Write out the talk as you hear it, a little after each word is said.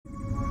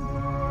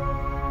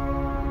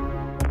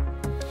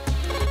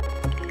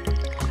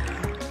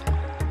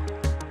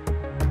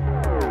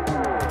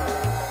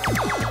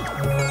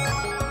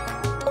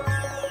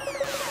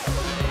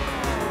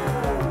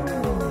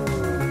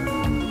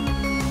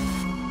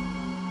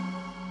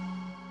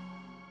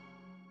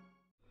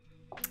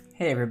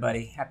Hey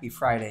everybody, happy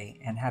Friday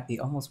and happy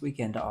almost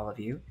weekend to all of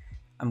you.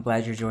 I'm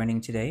glad you're joining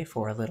today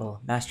for a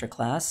little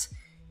masterclass,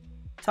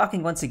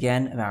 talking once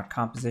again about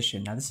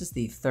composition. Now this is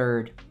the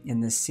third in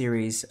this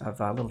series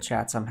of little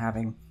chats I'm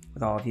having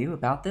with all of you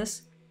about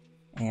this,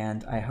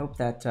 and I hope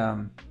that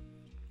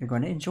you're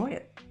going to enjoy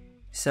it.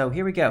 So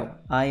here we go.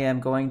 I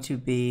am going to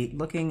be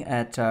looking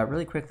at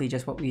really quickly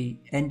just what we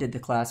ended the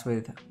class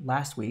with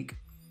last week,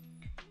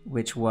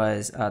 which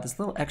was this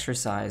little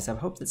exercise. I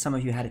hope that some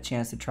of you had a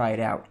chance to try it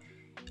out.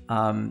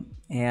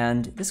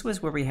 And this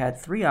was where we had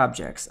three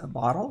objects: a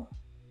bottle,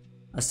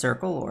 a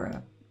circle,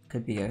 or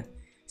could be a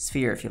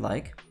sphere if you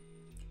like,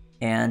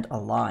 and a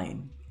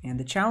line. And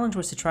the challenge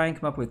was to try and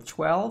come up with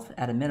 12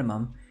 at a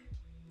minimum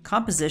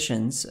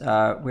compositions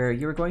where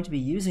you're going to be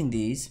using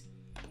these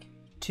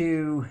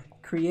to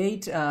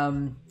create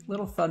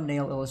little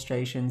thumbnail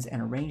illustrations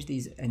and arrange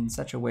these in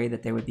such a way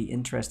that they would be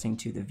interesting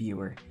to the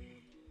viewer.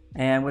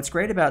 And what's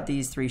great about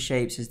these three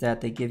shapes is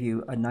that they give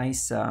you a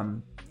nice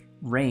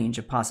range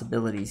of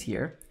possibilities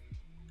here.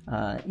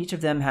 Each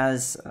of them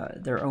has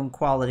their own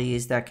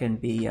qualities that can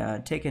be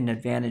taken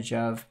advantage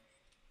of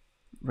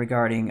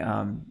regarding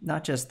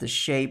not just the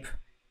shape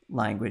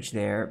language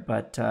there,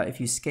 but if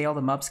you scale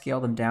them up,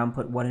 scale them down,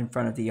 put one in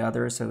front of the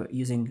other, so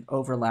using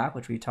overlap,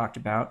 which we talked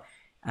about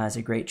as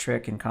a great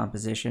trick in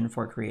composition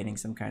for creating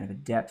some kind of a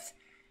depth,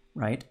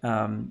 right?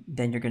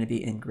 Then you're going to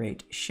be in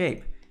great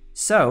shape.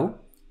 So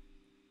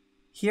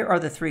here are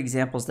the three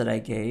examples that I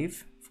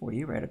gave for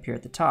you right up here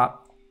at the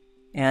top.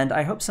 And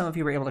I hope some of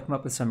you were able to come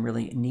up with some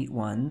really neat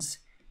ones.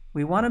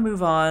 We want to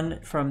move on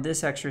from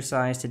this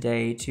exercise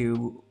today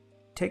to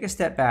take a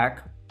step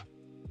back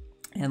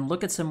and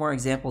look at some more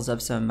examples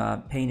of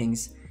some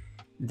paintings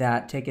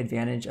that take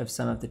advantage of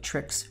some of the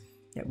tricks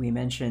that we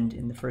mentioned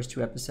in the first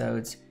two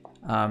episodes.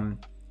 And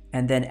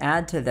then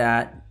add to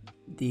that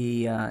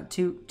the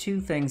two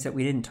things that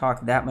we didn't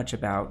talk that much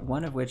about,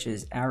 one of which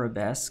is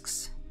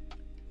arabesques.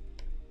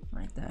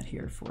 Write that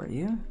here for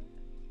you.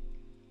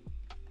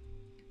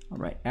 All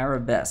right,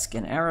 arabesque.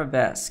 An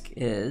arabesque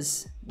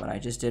is what I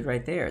just did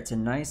right there. It's a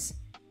nice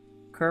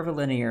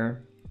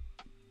curvilinear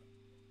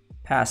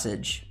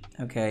passage,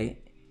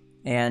 okay?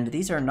 And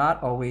these are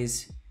not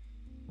always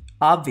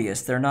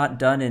obvious. They're not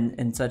done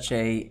in such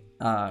a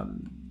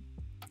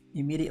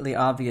immediately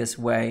obvious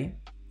way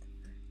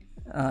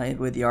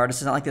with the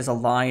artist. It's not like there's a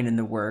line in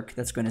the work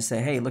that's going to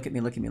say, hey, look at me,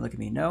 look at me, look at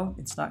me. No,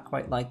 it's not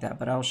quite like that.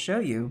 But I'll show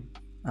you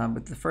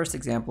with the first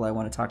example I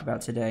want to talk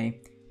about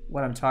today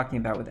what I'm talking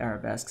about with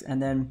arabesques.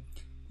 And then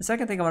the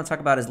second thing I want to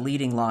talk about is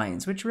leading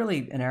lines, which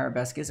really an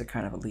arabesque is a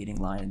kind of a leading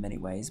line in many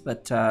ways,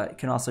 but it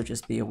can also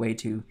just be a way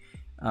to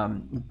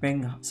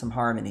bring some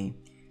harmony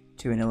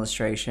to an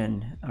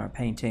illustration or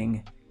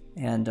painting.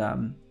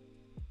 And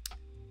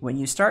when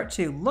you start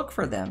to look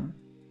for them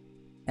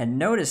and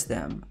notice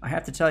them, I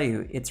have to tell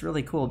you, it's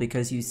really cool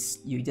because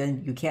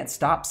you can't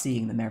stop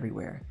seeing them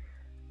everywhere.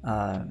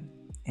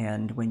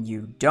 And when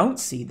you don't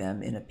see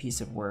them in a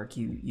piece of work,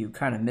 you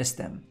kind of miss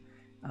them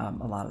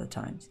a lot of the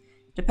times,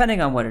 depending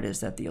on what it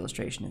is that the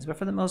illustration is. But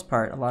for the most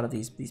part, a lot of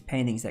these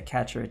paintings that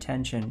catch your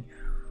attention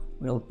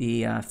will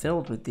be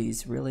filled with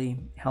these really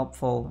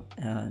helpful,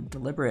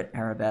 deliberate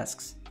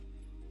arabesques.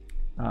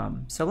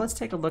 So let's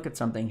take a look at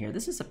something here.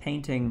 This is a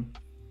painting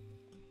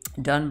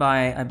done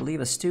by, I believe,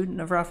 a student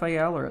of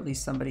Raphael, or at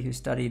least somebody who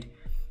studied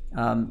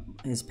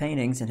his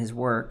paintings and his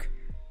work.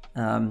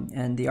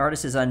 And the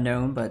artist is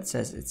unknown, but it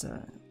says it's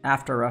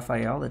after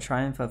Raphael, the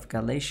Triumph of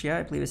Galatia,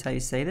 I believe is how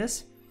you say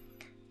this.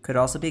 Could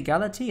also be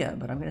Galatia,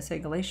 but I'm going to say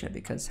Galatia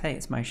because, hey,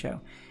 it's my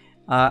show.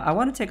 I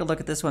want to take a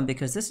look at this one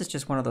because this is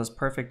just one of those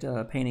perfect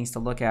paintings to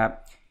look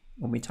at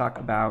when we talk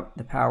about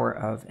the power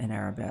of an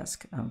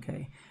arabesque.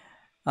 Okay.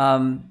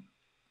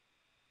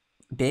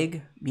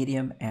 Big,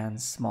 medium,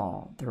 and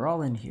small. They're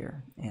all in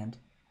here. And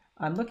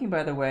I'm looking,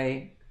 by the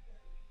way,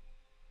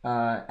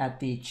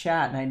 at the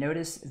chat, and I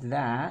noticed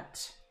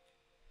that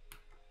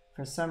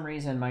for some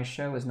reason my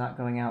show is not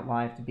going out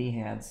live to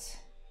Behance.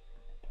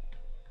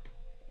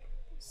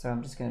 So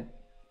I'm just going to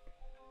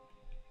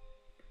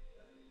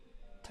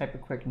type a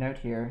quick note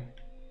here.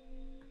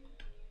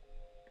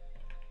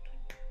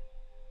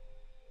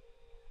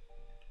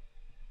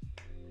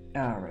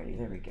 Alrighty,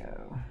 there we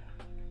go.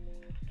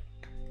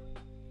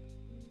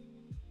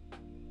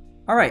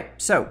 All right,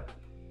 so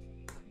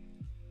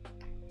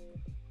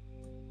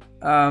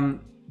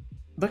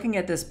looking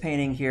at this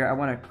painting here, I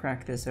want to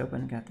crack this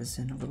open. Got this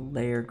in a little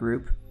layer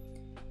group.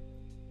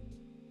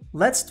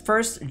 Let's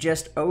first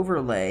just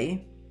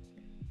overlay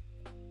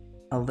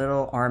a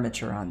little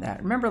armature on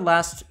that. Remember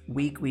last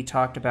week we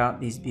talked about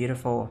these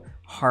beautiful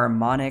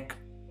harmonic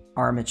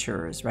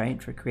armatures, right?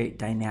 To create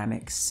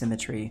dynamic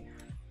symmetry.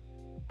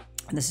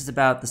 And this is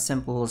about the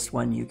simplest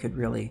one you could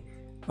really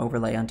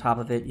overlay on top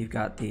of it. You've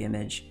got the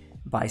image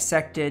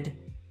bisected,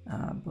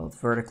 both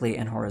vertically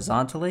and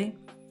horizontally,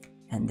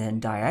 and then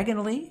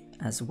diagonally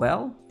as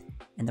well.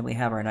 And then we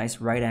have our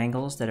nice right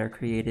angles that are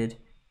created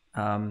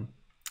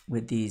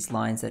with these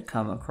lines that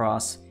come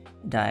across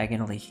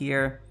diagonally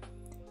here.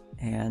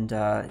 And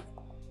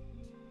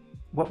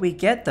what we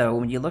get, though,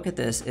 when you look at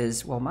this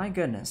is, well, my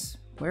goodness,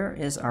 where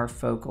is our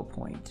focal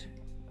point?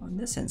 In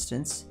this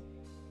instance,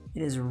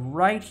 it is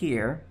right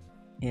here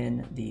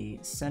in the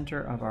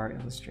center of our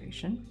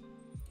illustration.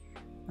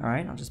 All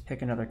right, I'll just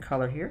pick another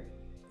color here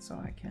so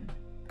I can,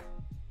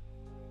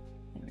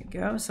 there we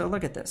go. So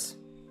look at this,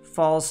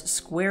 falls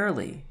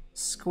squarely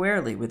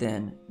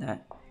within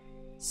that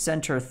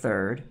center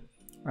third,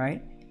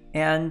 right?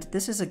 And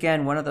this is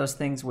again one of those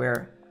things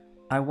where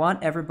I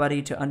want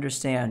everybody to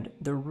understand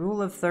the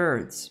rule of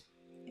thirds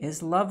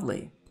is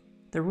lovely.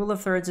 The rule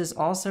of thirds is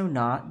also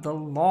not the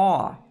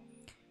law.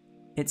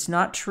 It's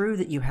not true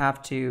that you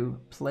have to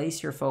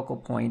place your focal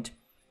point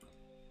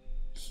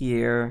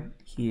here,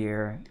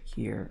 here,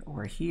 here,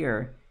 or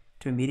here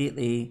to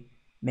immediately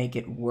make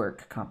it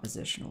work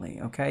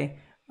compositionally, okay?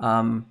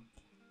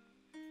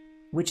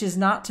 Which is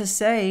not to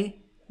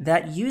say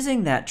that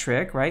using that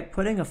trick, right,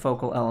 putting a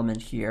focal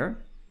element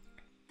here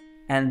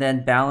and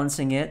then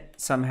balancing it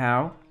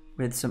somehow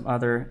with some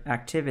other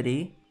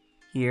activity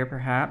here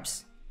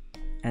perhaps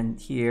and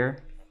here,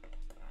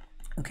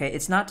 okay,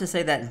 it's not to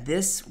say that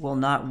this will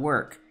not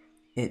work.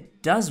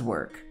 It does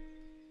work.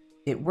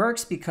 It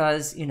works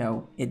because, you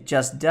know, it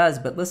just does.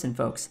 But listen,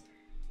 folks,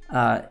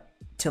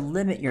 to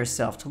limit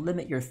yourself, to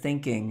limit your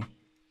thinking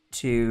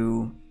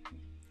to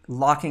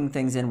locking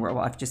things in where,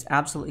 well, I've just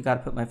absolutely got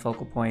to put my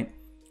focal point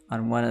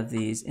on one of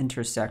these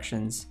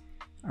intersections,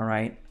 all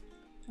right,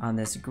 on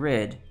this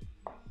grid.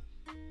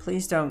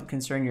 Please don't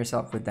concern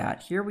yourself with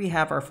that. Here we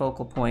have our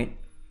focal point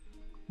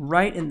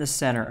right in the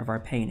center of our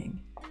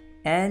painting.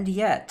 And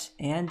yet,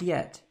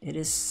 it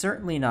is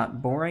certainly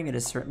not boring. It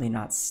is certainly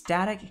not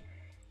static.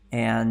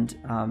 And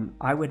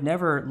I would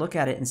never look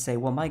at it and say,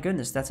 well, my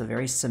goodness, that's a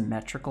very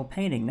symmetrical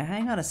painting. Now,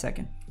 hang on a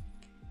second.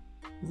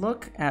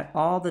 Look at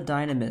all the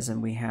dynamism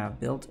we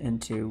have built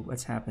into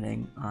what's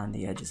happening on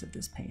the edges of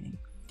this painting.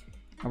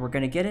 And we're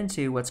going to get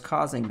into what's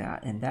causing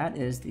that, and that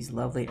is these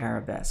lovely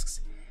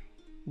arabesques.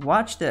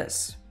 Watch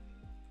this.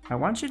 I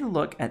want you to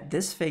look at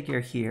this figure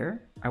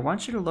here. I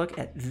want you to look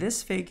at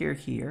this figure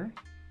here,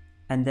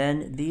 and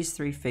then these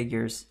three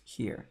figures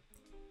here.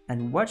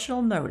 And what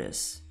you'll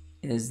notice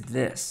is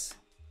this.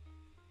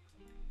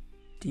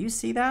 Do you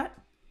see that?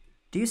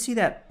 Do you see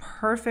that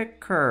perfect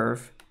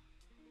curve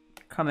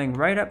coming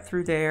right up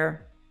through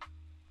there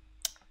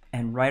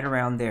and right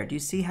around there? Do you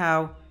see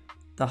how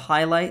the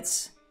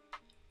highlights,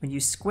 when you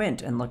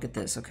squint and look at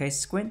this, okay,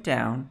 squint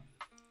down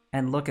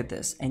and look at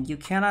this, and you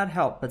cannot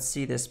help but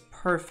see this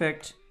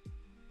perfect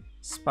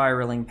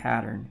spiraling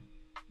pattern,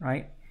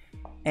 right?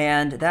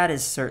 And that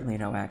is certainly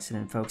no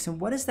accident, folks. And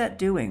what is that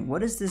doing?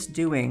 What is this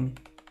doing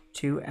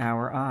to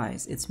our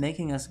eyes? It's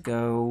making us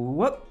go,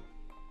 whoop,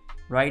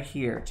 right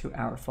here to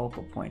our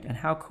focal point. And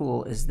how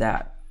cool is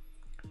that?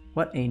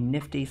 What a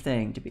nifty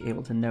thing to be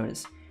able to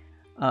notice.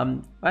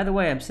 By the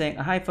way, I'm saying,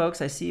 hi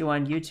folks, I see you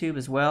on YouTube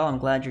as well. I'm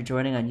glad you're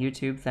joining on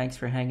YouTube. Thanks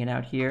for hanging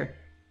out here.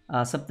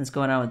 Something's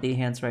going on with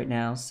Behance right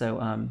now, so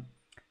I'm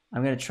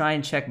going to try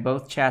and check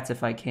both chats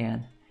if I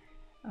can.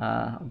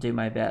 I'll do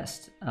my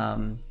best.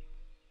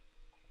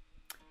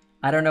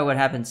 I don't know what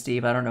happened,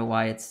 Steve. I don't know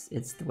why it's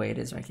the way it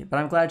is right here, but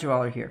I'm glad you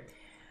all are here.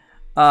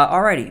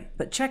 Alrighty,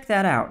 but check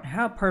that out.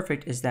 How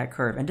perfect is that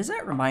curve? And does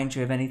that remind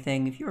you of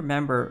anything? If you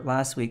remember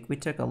last week, we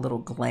took a little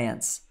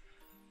glance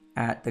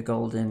at the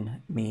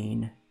golden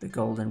mean, the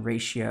golden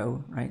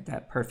ratio, right?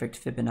 That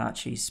perfect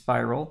Fibonacci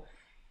spiral.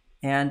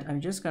 And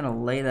I'm just going to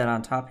lay that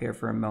on top here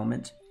for a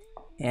moment.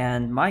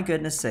 And my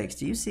goodness sakes,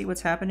 do you see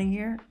what's happening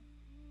here?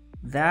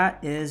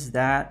 That is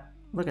that,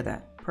 look at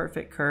that,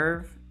 perfect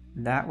curve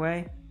that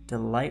way.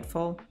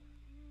 Delightful.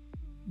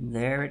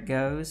 There it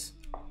goes.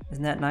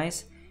 Isn't that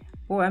nice?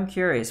 Boy, I'm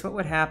curious, what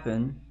would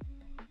happen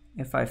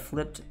if I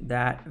flipped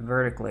that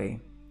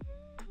vertically?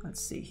 Let's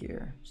see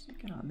here. Just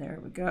get on, there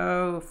we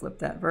go. Flip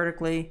that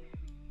vertically.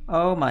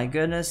 Oh my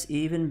goodness,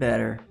 even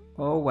better.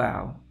 Oh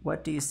wow,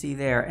 what do you see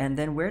there? And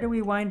then where do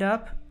we wind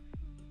up?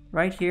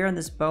 Right here on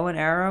this bow and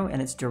arrow,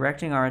 and it's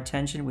directing our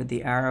attention with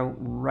the arrow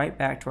right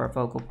back to our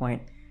focal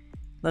point.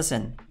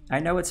 Listen,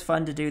 I know it's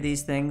fun to do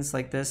these things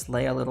like this,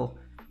 lay a little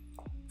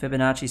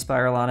Fibonacci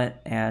spiral on it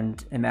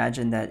and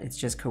imagine that it's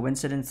just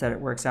coincidence that it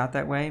works out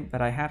that way,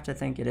 but I have to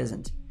think it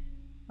isn't.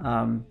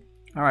 All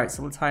right,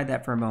 so let's hide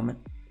that for a moment.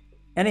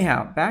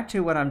 Anyhow, back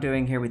to what I'm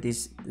doing here with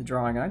the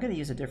drawing. I'm going to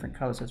use a different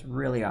color so it's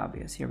really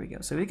obvious. Here we go.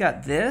 So we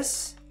got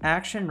this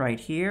action right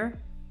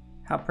here.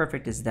 How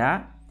perfect is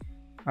that?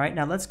 All right,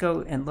 now let's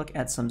go and look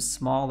at some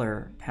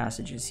smaller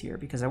passages here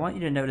because I want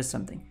you to notice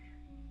something.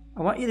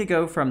 I want you to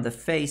go from the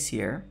face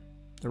here,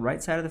 the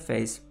right side of the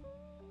face,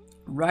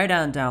 right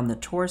on down the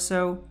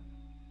torso,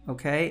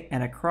 okay,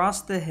 and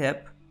across the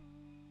hip.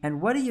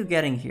 And what are you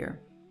getting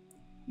here?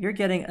 You're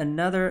getting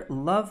another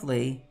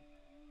lovely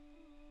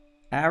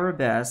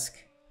arabesque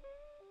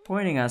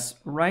pointing us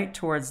right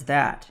towards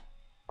that.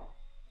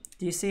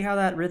 Do you see how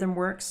that rhythm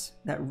works?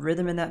 That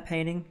rhythm in that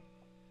painting?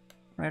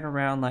 Right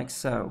around like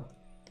so.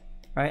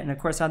 Right? And of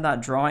course I'm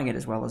not drawing it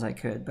as well as I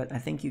could, but I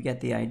think you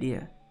get the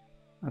idea.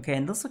 Okay,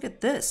 and let's look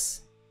at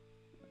this.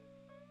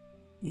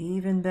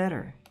 Even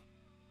better.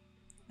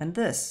 And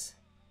this.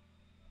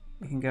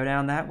 We can go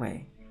down that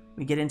way.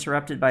 We get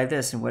interrupted by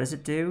this, and what does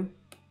it do?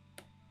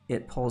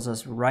 it pulls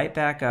us right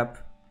back up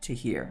to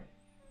here.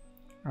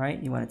 All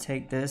right, you want to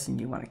take this and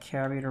you want to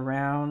carry it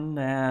around,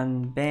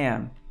 and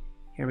bam,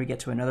 here we get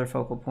to another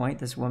focal point,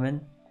 this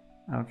woman.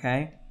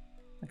 Okay,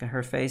 look at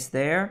her face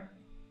there.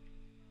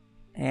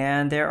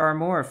 And there are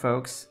more,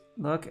 folks.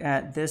 Look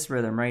at this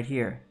rhythm right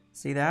here.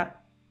 See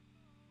that?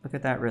 Look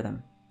at that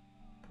rhythm.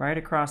 Right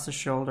across the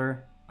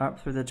shoulder, up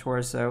through the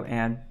torso,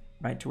 and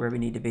right to where we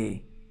need to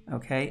be.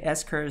 Okay,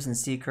 S curves and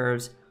C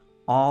curves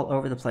all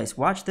over the place.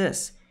 Watch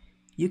this.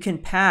 You can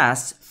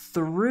pass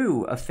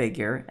through a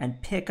figure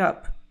and pick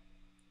up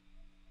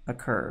a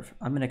curve.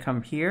 I'm going to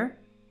come here.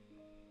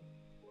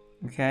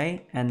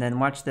 Okay, and then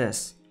watch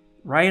this.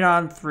 Right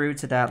on through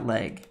to that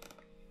leg.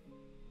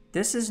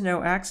 This is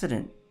no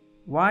accident.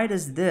 Why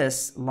does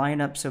this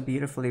line up so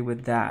beautifully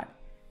with that?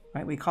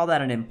 Right, we call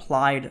that an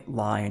implied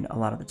line a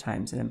lot of the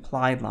times, an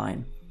implied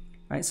line.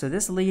 Right, so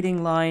this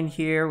leading line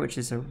here, which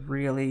is a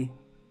really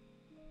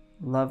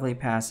lovely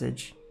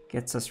passage,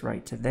 gets us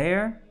right to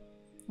there.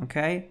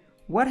 Okay,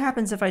 what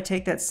happens if I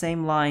take that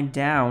same line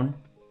down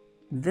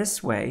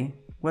this way?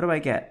 What do I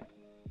get?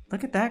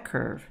 Look at that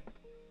curve.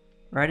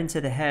 Right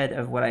into the head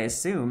of what I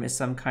assume is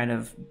some kind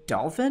of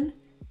dolphin?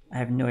 I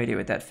have no idea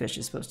what that fish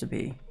is supposed to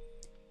be.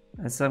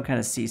 It's some kind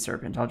of sea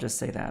serpent, I'll just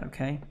say that,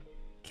 okay?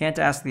 Can't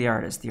ask the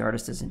artist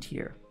isn't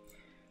here.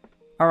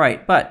 All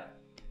right, but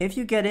if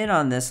you get in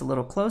on this a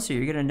little closer,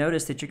 you're gonna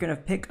notice that you're gonna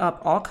pick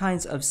up all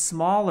kinds of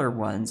smaller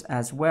ones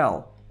as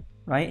well,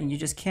 right? And you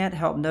just can't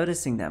help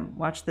noticing them.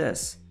 Watch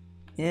this,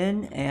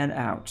 in and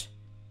out.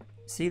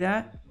 See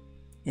that?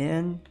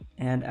 In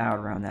and out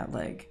around that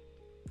leg.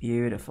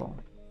 Beautiful.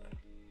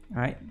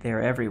 All right,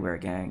 they're everywhere,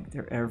 gang.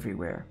 They're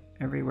everywhere,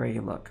 everywhere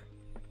you look.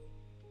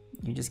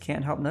 You just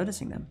can't help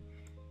noticing them.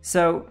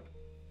 So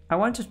I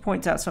want to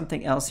point out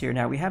something else here.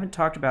 Now, we haven't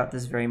talked about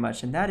this very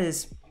much, and that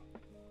is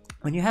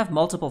when you have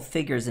multiple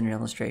figures in an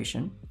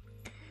illustration,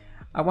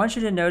 I want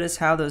you to notice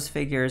how those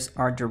figures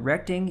are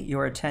directing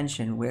your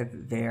attention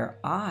with their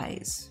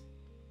eyes.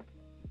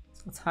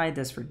 So let's hide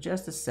this for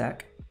just a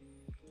sec.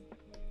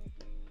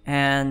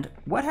 And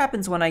what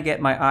happens when I get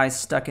my eyes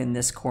stuck in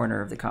this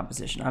corner of the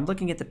composition? I'm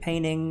looking at the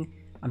painting,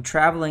 I'm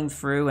traveling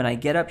through, and I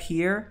get up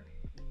here.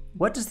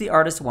 What does the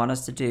artist want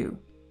us to do?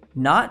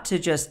 Not to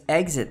just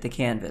exit the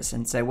canvas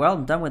and say, well,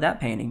 I'm done with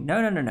that painting.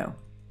 No, no, no, no.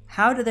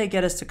 How do they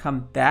get us to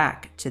come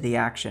back to the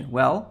action?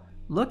 Well,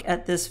 look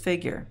at this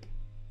figure.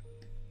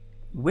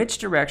 Which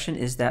direction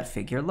is that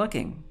figure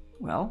looking?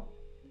 Well,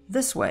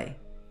 this way.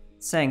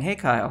 Saying, hey,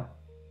 Kyle,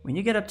 when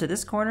you get up to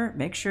this corner,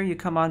 make sure you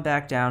come on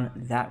back down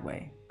that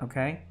way.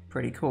 Okay,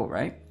 pretty cool,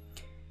 right?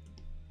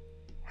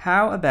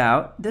 How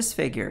about this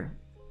figure?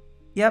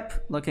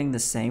 Yep, looking the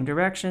same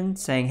direction,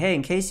 saying, hey,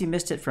 in case you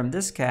missed it from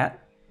this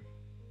cat,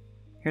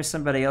 here's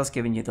somebody else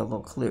giving you the little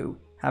clue.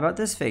 How about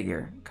this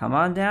figure? Come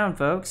on down,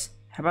 folks.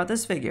 How about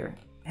this figure?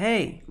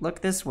 Hey,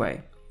 look this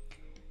way.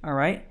 All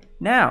right,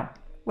 now,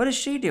 what is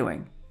she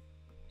doing?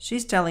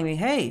 She's telling me,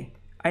 hey,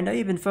 I know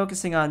you've been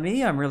focusing on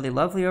me. I'm really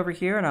lovely over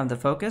here and I'm the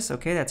focus.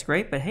 Okay, that's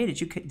great. But hey,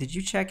 did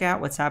you check out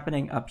what's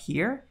happening up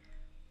here?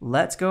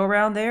 Let's go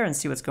around there and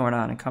see what's going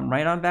on and come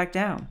right on back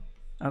down.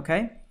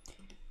 Okay?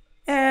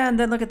 And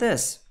then look at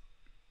this.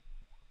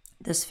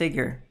 This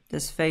figure,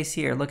 this face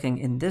here looking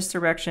in this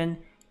direction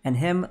and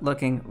him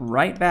looking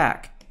right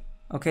back.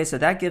 Okay, so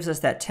that gives us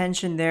that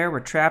tension there.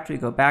 We're trapped. We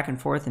go back and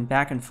forth and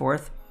back and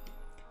forth.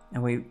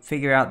 And we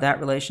figure out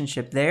that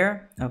relationship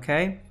there.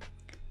 Okay?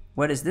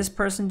 What is this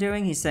person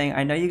doing? He's saying,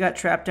 I know you got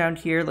trapped down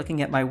here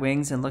looking at my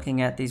wings and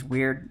looking at these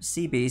weird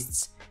sea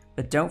beasts,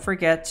 but don't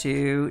forget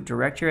to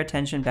direct your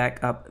attention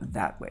back up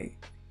that way,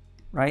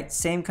 right?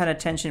 Same kind of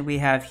tension we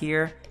have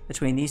here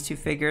between these two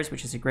figures,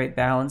 which is a great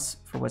balance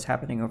for what's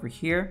happening over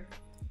here,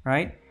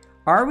 right?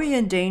 Are we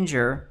in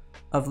danger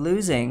of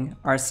losing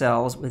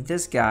ourselves with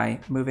this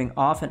guy moving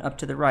off and up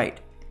to the right?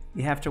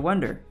 You have to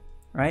wonder,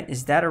 right?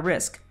 Is that a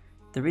risk?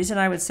 The reason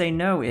I would say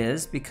no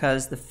is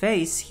because the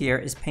face here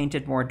is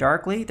painted more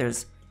darkly.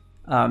 There's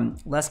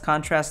less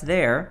contrast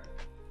there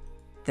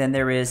than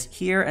there is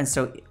here. And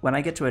so when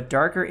I get to a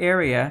darker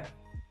area,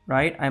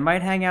 right, I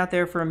might hang out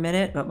there for a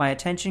minute, but my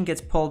attention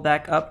gets pulled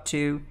back up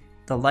to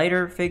the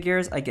lighter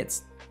figures. I get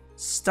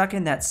stuck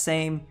in that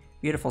same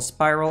beautiful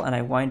spiral and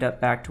I wind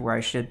up back to where I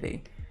should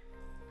be.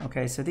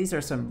 Okay, so these are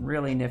some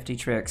really nifty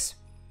tricks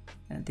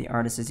that the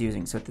artist is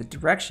using. So the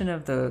direction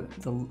of the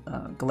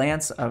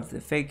glance of the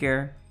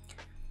figure,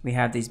 we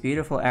have these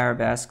beautiful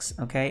arabesques,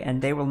 okay,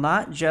 and they will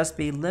not just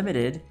be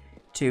limited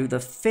to the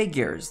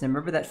figures. Now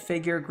remember that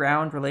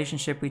figure-ground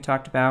relationship we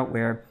talked about,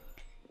 where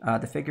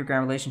the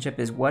figure-ground relationship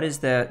is what is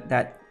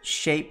that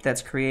shape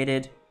that's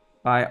created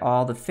by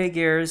all the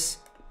figures,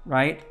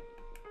 right,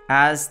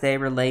 as they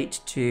relate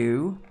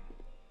to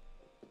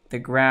the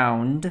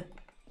ground,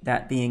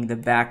 that being the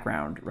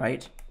background,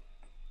 right?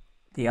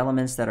 The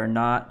elements that are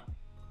not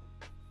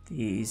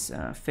these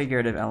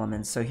figurative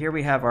elements. So here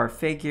we have our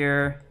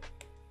figure,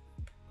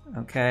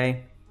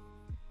 okay,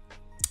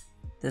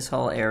 this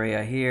whole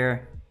area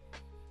here,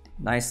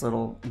 nice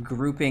little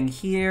grouping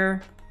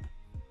here,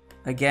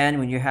 Again,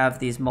 when you have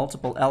these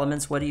multiple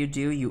elements, what do?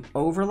 You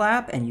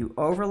overlap and you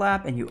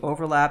overlap and you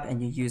overlap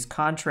and you use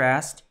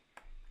contrast,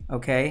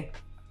 okay,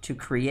 to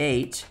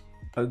create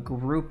a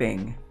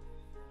grouping,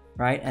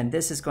 right? And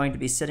this is going to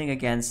be sitting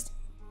against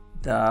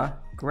the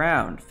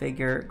ground,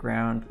 figure,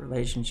 ground,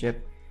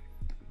 relationship.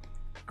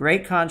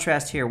 Great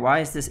contrast here. Why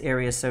is this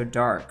area so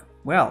dark?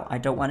 Well, I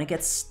don't want to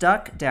get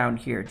stuck down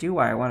here, do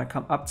I? I want to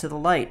come up to the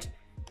light.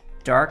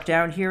 Dark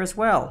down here as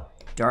well.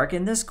 Dark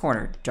in this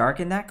corner, dark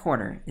in that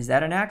corner. Is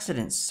that an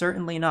accident?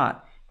 Certainly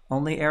not.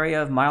 Only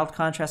area of mild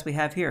contrast we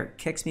have here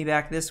kicks me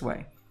back this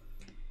way,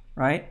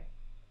 right?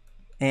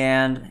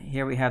 And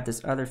here we have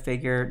this other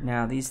figure.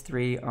 Now these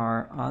three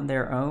are on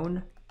their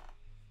own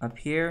up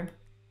here.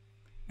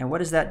 And what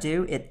does that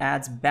do? It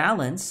adds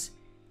balance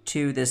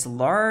to this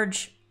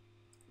large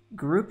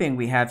grouping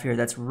we have here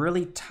that's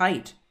really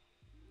tight.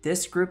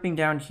 This grouping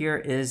down here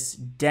is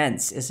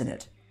dense, isn't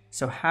it?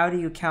 So how do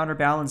you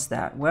counterbalance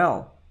that?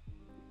 Well,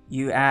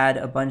 you add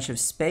a bunch of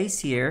space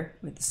here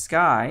with the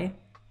sky,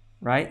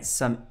 right?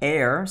 Some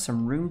air,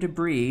 some room to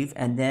breathe,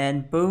 and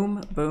then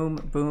boom, boom,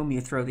 boom, you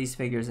throw these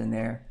figures in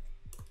there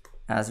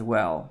as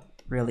well.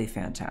 Really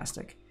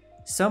fantastic.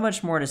 So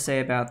much more to say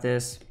about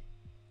this.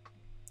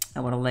 I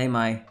want to lay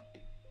my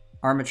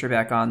armature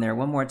back on there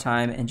one more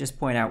time and just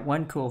point out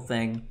one cool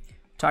thing.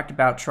 We talked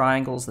about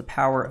triangles, the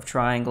power of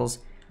triangles.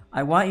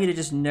 I want you to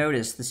just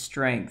notice the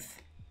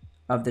strength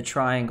of the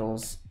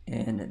triangles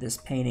in this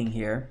painting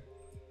here,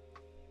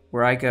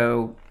 where I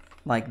go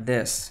like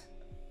this,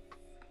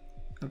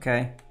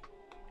 okay?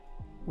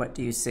 What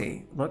do you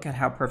see? Look at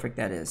how perfect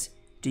that is.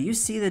 Do you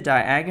see the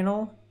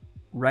diagonal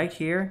right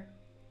here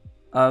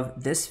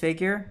of this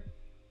figure?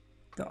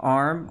 The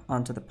arm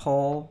onto the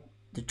pole,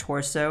 the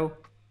torso,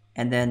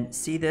 and then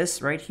see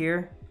this right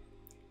here?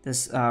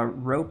 This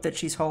rope that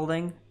she's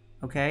holding,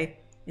 okay?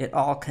 It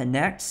all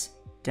connects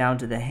down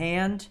to the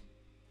hand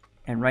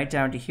and right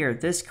down to here.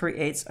 This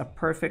creates a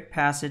perfect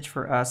passage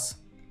for us.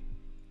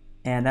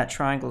 And that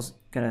triangle's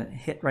gonna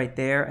hit right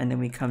there, and then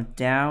we come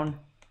down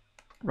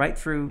right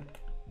through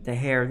the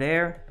hair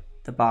there,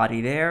 the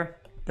body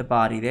there, the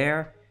body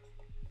there,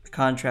 the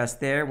contrast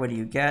there. What do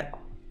you get?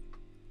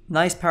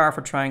 Nice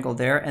powerful triangle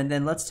there. And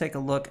then let's take a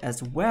look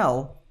as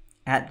well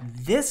at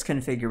this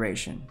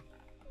configuration.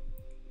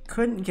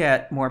 Couldn't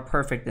get more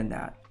perfect than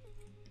that.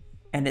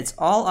 And it's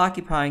all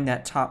occupying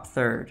that top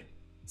third.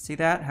 See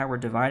that? How we're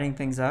dividing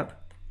things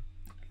up?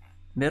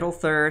 Middle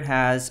third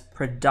has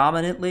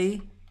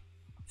predominantly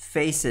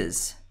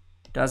faces,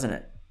 doesn't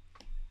it?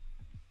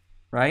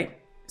 Right?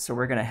 So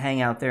we're going to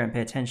hang out there and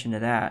pay attention to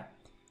that.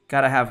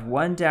 Got to have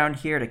one down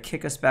here to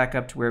kick us back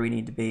up to where we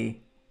need to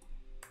be.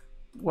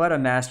 What a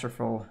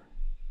masterful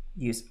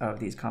use of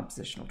these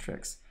compositional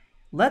tricks.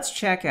 Let's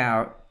check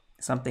out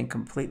something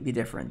completely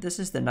different. This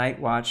is The Night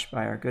Watch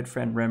by our good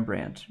friend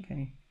Rembrandt.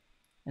 Okay,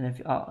 and if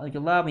you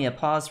allow me a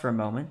pause for a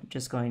moment, I'm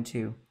just going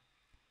to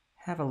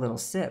have a little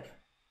sip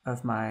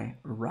of my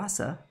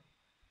rasa.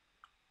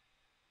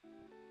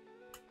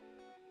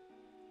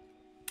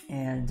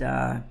 And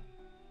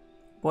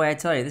boy, I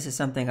tell you, this is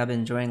something I've been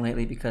enjoying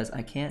lately because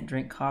I can't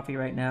drink coffee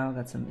right now.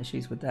 Got some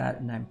issues with that,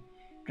 and I'm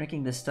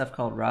drinking this stuff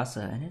called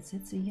rasa, and it's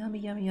a yummy,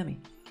 yummy,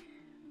 yummy.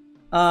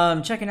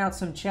 Checking out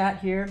some chat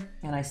here,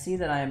 and I see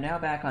that I am now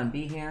back on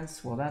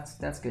Behance. Well,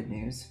 that's good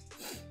news.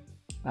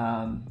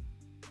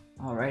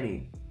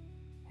 Alrighty.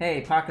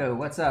 Hey, Paco,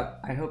 what's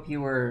up? I hope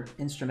you were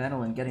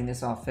instrumental in getting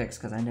this all fixed,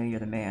 because I know you're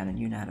the man and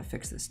you know how to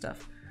fix this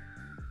stuff.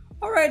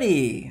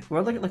 Alrighty.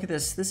 Well, look at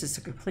this. This is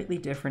a completely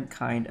different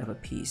kind of a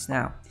piece.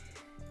 Now,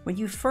 when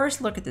you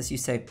first look at this, you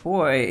say,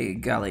 boy,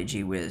 golly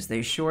gee whiz,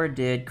 they sure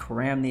did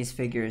cram these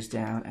figures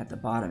down at the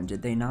bottom,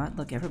 did they not?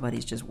 Look,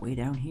 everybody's just way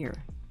down here,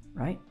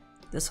 right?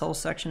 This whole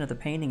section of the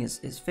painting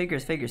is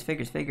figures, figures,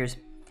 figures, figures.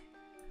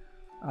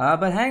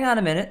 But hang on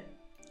a minute.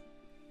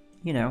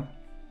 You know,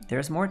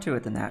 there's more to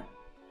it than that.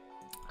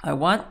 I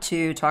want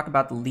to talk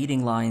about the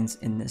leading lines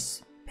in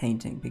this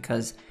painting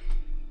because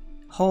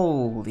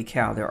holy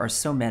cow, there are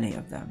so many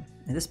of them.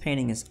 And this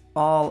painting is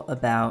all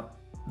about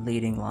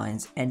leading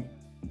lines. And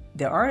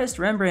the artist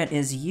Rembrandt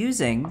is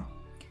using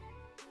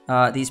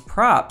these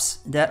props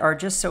that are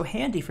just so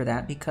handy for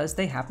that because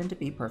they happen to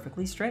be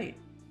perfectly straight.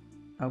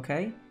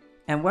 Okay?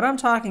 And what I'm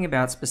talking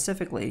about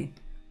specifically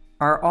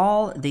are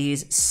all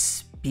these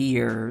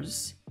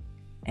spears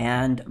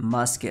and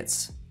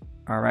muskets.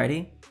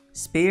 Alrighty?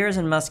 Spears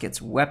and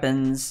muskets,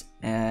 weapons,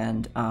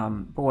 and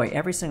boy,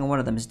 every single one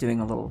of them is doing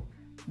a little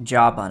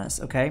job on us,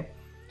 okay?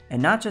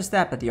 And not just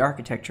that, but the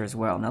architecture as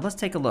well. Now let's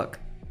take a look.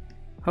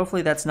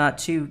 Hopefully that's not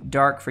too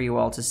dark for you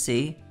all to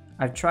see.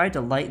 I've tried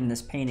to lighten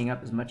this painting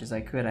up as much as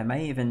I could. I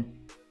may even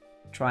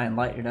try and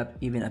lighten it up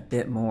even a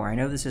bit more. I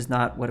know this is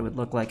not what it would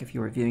look like if you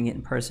were viewing it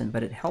in person,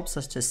 but it helps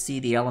us to see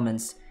the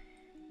elements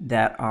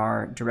that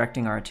are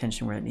directing our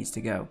attention where it needs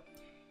to go.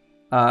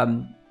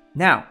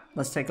 Now,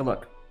 let's take a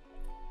look.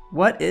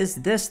 What is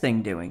this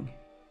thing doing?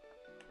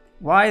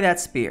 Why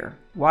that spear?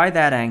 Why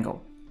that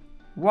angle?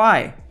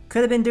 Why?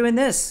 Could have been doing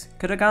this.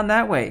 Could have gone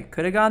that way.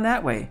 Could have gone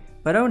that way.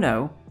 But oh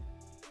no,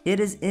 it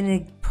is in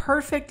a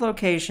perfect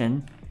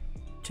location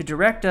to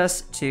direct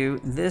us to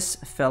this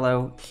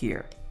fellow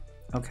here,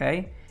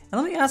 okay?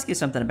 And let me ask you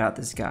something about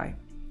this guy.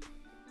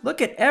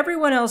 Look at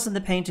everyone else in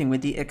the painting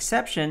with the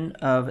exception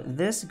of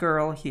this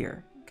girl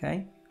here,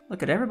 okay?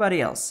 Look at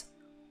everybody else.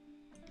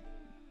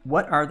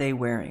 What are they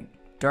wearing?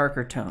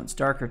 Darker tones,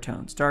 darker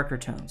tones, darker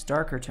tones,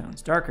 darker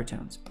tones, darker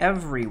tones,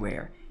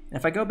 everywhere. And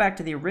if I go back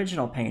to the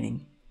original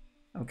painting,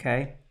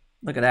 okay,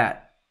 look at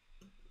that.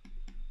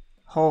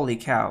 Holy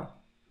cow.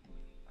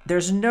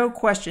 There's no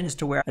question as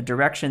to where a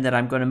direction that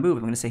I'm going to move.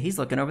 I'm going to say, he's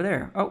looking over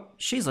there. Oh,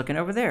 she's looking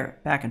over there.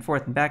 Back and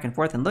forth and back and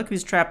forth. And look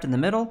who's trapped in the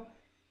middle.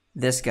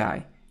 This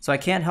guy. So I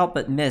can't help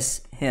but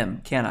miss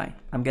him, can I?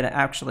 I'm going to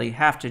actually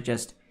have to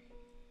just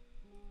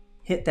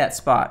hit that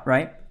spot,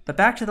 right? But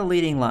back to the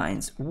leading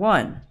lines.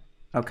 1.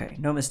 Okay,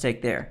 no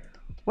mistake there.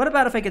 What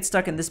about if I get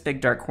stuck in this big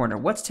dark corner?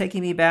 What's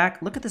taking me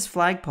back? Look at this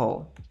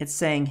flagpole. It's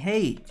saying,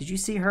 hey, did you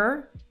see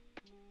her?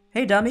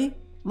 Hey, dummy,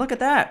 look at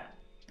that.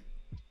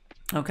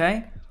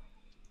 Okay.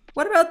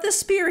 What about this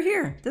spear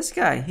here? This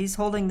guy, he's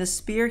holding this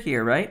spear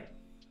here, right?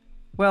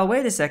 Well,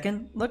 wait a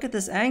second. Look at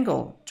this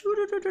angle.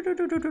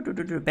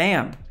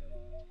 Bam.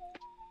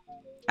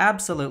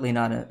 Absolutely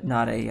not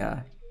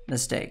a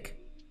mistake.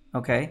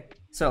 Okay.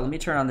 So let me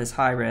turn on this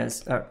high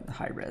res,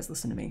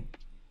 listen to me.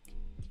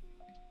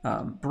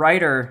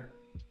 Brighter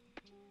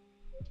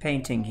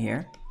painting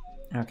here.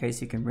 Okay,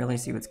 so you can really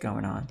see what's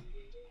going on.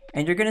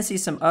 And you're going to see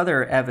some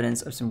other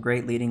evidence of some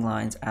great leading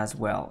lines as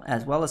well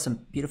as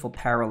some beautiful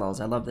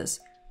parallels. I love this.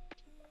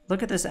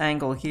 Look at this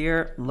angle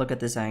here. Look at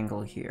this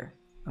angle here.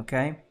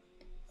 Okay.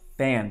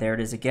 Bam, there it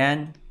is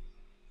again.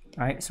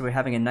 All right, so we're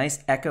having a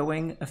nice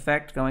echoing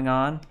effect going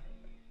on.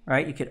 All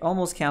right, you could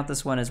almost count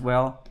this one as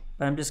well,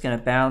 but I'm just going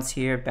to bounce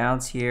here,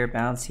 bounce here,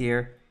 bounce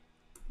here.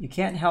 You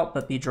can't help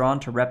but be drawn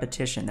to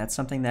repetition. That's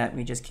something that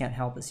we just can't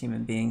help as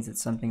human beings.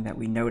 It's something that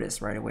we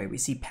notice right away. We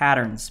see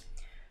patterns.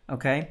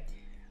 Okay,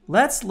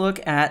 let's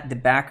look at the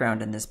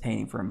background in this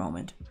painting for a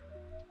moment.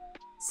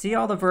 See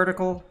all the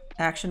vertical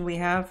action we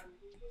have?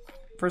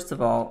 First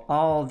of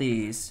all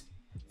these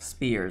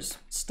spears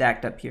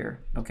stacked up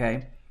here,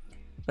 okay?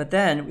 But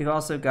then we've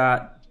also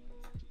got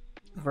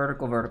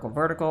vertical, vertical,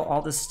 vertical,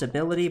 all this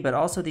stability, but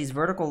also these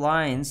vertical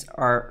lines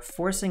are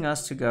forcing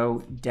us to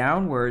go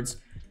downwards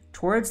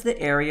towards the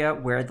area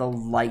where the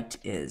light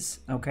is,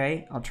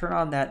 okay? I'll turn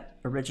on that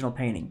original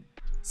painting.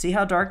 See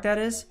how dark that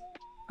is?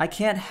 I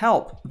can't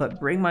help but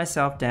bring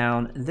myself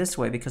down this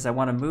way because I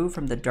want to move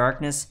from the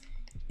darkness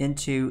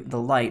into the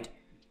light.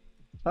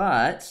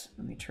 But,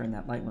 let me turn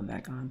that light one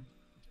back on.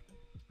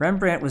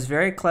 Rembrandt was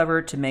very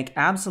clever to make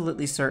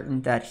absolutely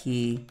certain that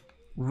he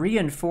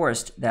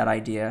reinforced that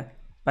idea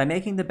by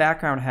making the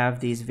background have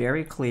these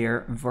very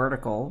clear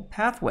vertical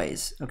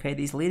pathways, okay?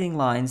 These leading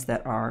lines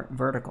that are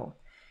vertical.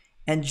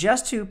 And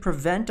just to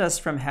prevent us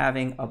from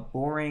having a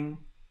boring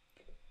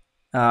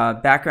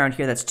background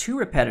here that's too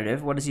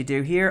repetitive, what does he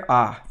do here?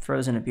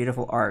 Throws in a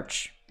beautiful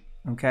arch,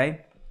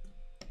 okay?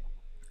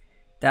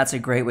 That's a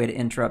great way to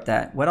interrupt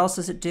that. What else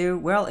does it do?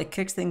 Well, it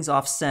kicks things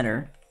off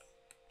center.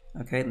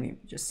 Okay, let me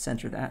just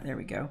center that. There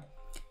we go.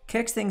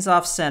 Kicks things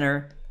off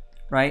center,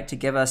 right, to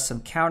give us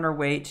some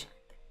counterweight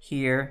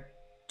here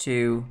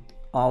to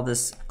all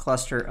this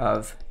cluster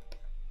of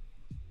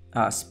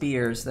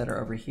spears that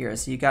are over here.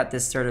 So you got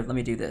this sort of, let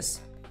me do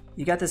this.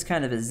 You got this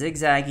kind of a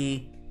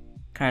zigzaggy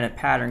kind of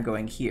pattern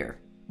going here,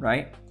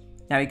 right?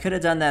 Now he could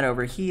have done that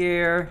over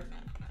here,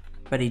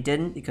 but he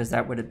didn't because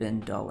that would have been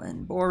dull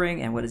and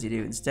boring. And what does he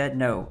do instead?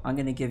 No, I'm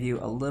going to give you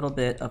a little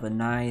bit of a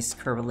nice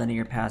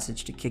curvilinear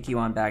passage to kick you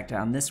on back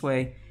down this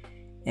way.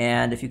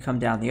 And if you come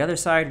down the other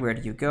side, where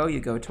do you go? You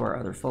go to our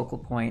other focal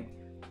point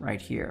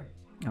right here,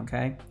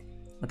 okay?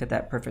 Look at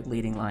that perfect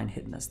leading line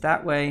hitting us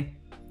that way.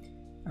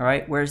 All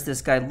right, where's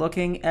this guy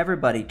looking?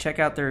 Everybody, check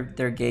out their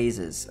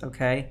gazes,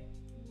 okay?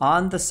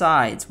 On the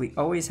sides, we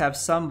always have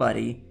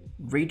somebody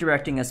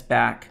redirecting us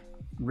back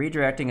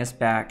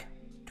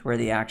to where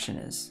the action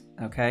is,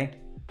 okay?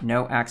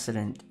 No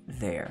accident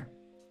there,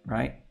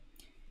 right?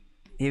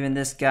 Even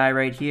this guy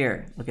right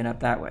here, looking up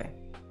that way.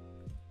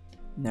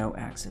 No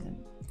accident.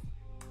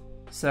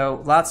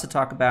 So lots to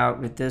talk about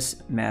with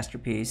this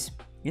masterpiece.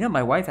 You know,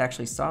 my wife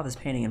actually saw this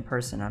painting in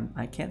person.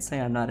 I can't say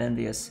I'm not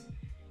envious.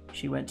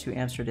 She went to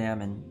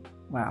Amsterdam and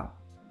wow,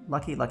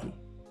 lucky, lucky.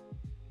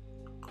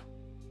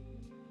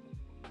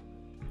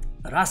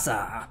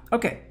 Rasa.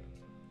 Okay,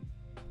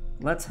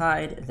 let's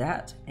hide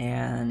that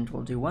and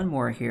we'll do one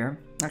more here.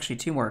 Actually,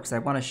 two more because I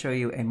want to show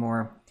you a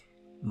more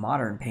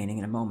modern painting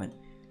in a moment.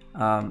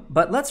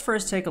 But let's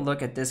first take a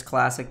look at this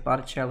classic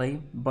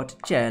Botticelli.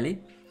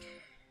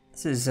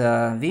 This is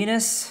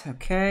Venus,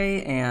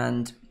 okay,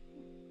 and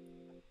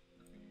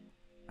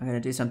I'm going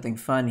to do something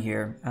fun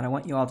here, and I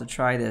want you all to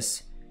try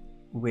this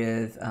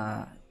with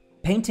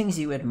paintings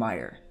you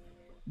admire.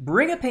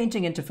 Bring a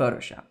painting into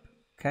Photoshop,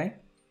 okay?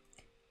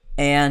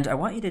 And I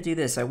want you to do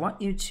this. I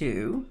want you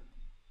to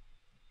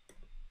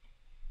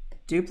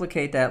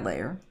duplicate that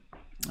layer,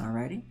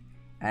 alrighty?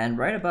 And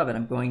right above it,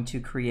 I'm going to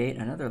create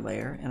another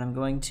layer, and I'm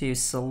going to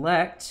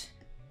select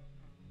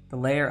the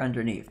layer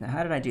underneath. Now,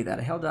 how did I do that?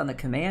 I held down the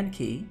Command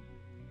key,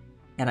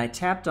 and I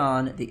tapped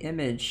on the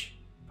image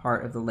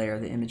part of the layer,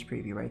 the image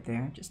preview right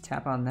there. Just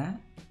tap on that.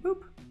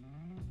 Boop.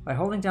 By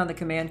holding down the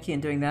Command key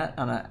and doing that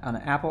on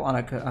an Apple, on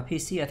a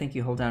PC, I think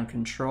you hold down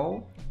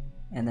Control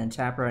and then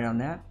tap right on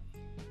that.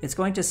 It's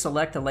going to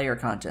select the layer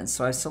contents.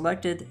 So I've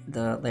selected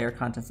the layer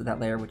contents of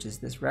that layer, which is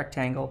this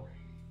rectangle,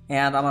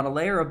 and I'm on a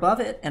layer above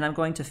it, and I'm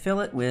going to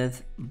fill it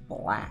with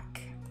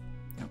black.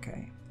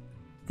 Okay,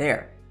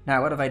 there.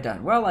 Now what have I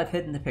done? Well, I've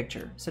hidden the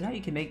picture. So now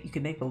you can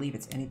make believe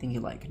it's anything you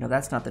like. No,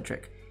 that's not the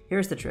trick.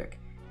 Here's the trick.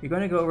 You're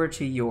going to go over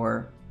to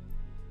your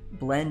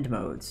blend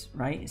modes,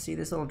 right? You see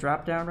this little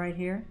drop down right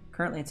here?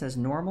 Currently it says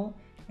normal,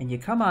 and you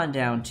come on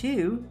down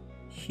to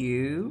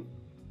hue,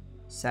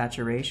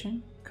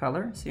 saturation,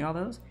 color, see all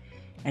those?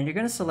 And you're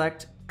going to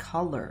select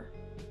color.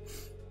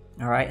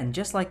 All right, and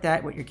just like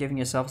that, what you're giving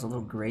yourself is a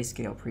little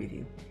grayscale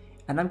preview.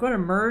 And I'm going to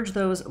merge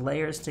those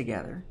layers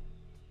together.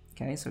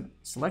 Okay, so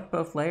select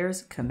both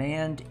layers,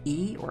 Command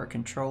E or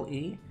Control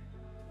E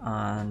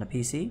on the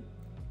PC.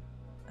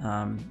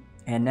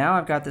 And now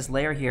I've got this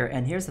layer here,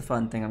 and here's the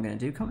fun thing I'm going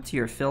to do. Come up to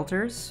your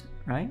filters,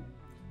 right?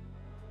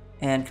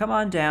 And come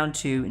on down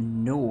to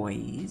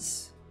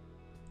noise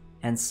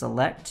and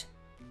select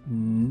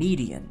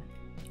median.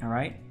 All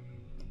right,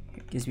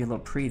 it gives you a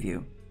little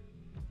preview.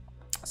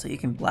 So you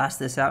can blast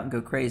this out and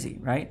go crazy,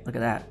 right? Look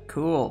at that,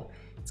 cool.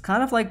 It's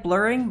kind of like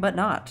blurring, but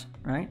not,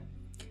 right?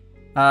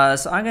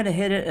 So I'm going to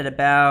hit it at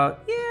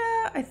about,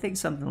 yeah, I think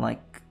something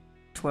like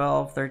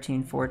 12,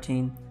 13,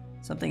 14,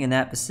 something in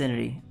that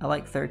vicinity. I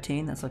like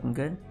 13, that's looking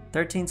good.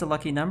 13's a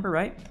lucky number,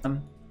 right?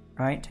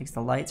 Right, takes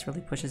the lights,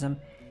 really pushes them.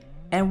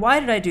 And why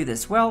did I do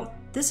this? Well,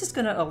 this is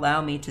going to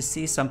allow me to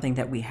see something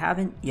that we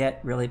haven't yet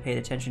really paid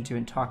attention to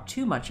and talked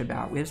too much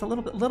about. We have a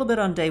little bit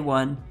on day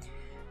one,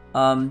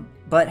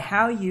 but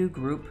how you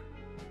group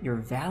your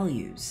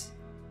values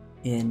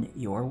in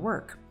your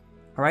work.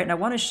 All right, and I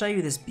want to show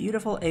you this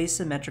beautiful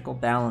asymmetrical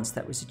balance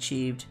that was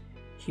achieved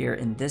here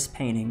in this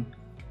painting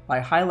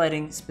by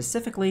highlighting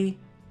specifically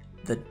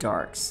the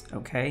darks,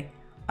 okay?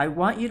 I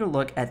want you to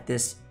look at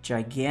this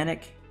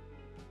gigantic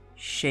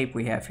shape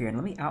we have here, and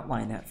let me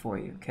outline that for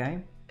you,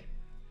 okay?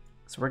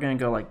 So we're going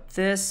to go like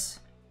this.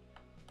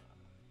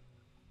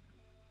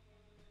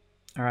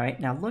 All right,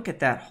 now look at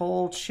that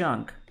whole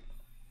chunk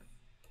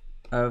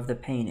of the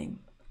painting,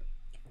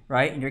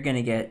 right? And you're going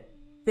to get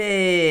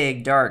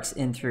big darks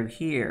in through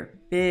here,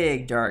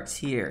 big darks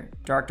here,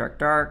 dark, dark,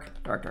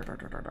 dark, dark, dark, dark,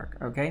 dark, dark, dark,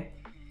 okay?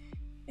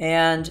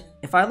 And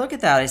if I look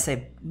at that, I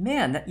say,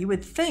 man, that you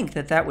would think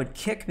that that would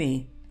kick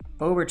me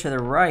over to the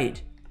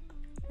right,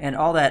 and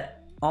all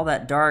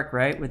that dark,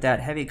 right, with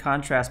that heavy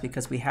contrast,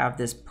 because we have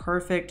this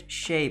perfect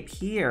shape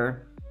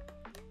here,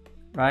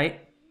 right,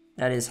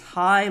 that is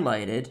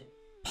highlighted,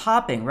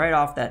 popping right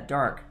off that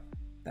dark,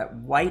 that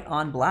white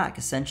on black,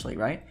 essentially,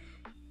 right?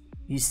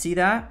 You see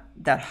that?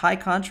 That high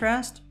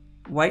contrast,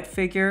 white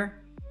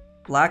figure,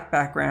 black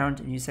background,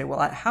 and you say, well,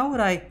 how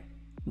would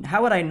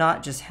I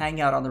not just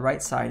hang out on the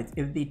right side?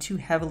 It would be too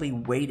heavily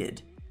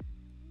weighted.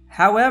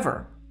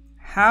 However,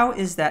 how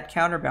is that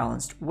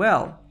counterbalanced?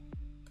 Well,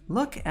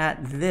 look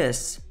at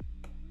this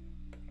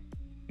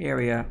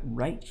area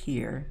right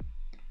here,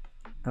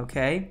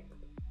 okay?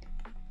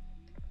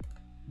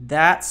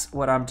 That's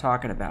what I'm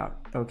talking about,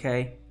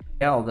 okay?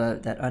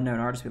 That unknown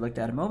artist we looked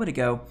at a moment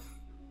ago,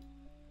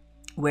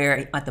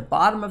 where at the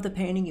bottom of the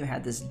painting you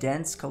had this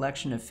dense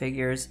collection of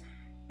figures,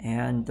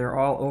 and they're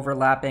all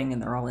overlapping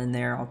and they're all in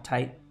there, all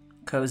tight,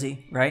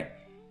 cozy, right?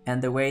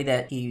 And the way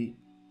that he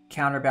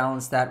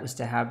counterbalanced that was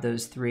to have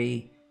those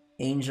three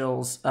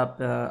angels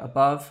up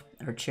above,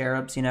 or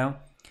cherubs, you know?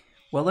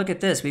 Well, look at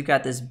this. We've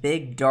got this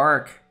big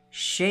dark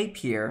shape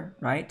here,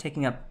 right?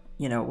 Taking up,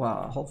 you know,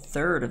 a whole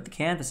third of the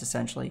canvas,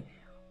 essentially.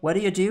 What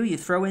do? You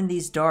throw in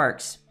these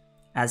darks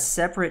as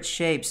separate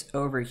shapes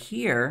over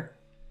here,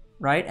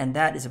 right? And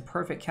that is a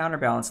perfect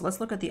counterbalance. Let's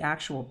look at the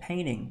actual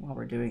painting while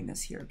we're doing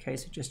this here, okay?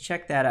 So just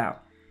check that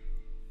out.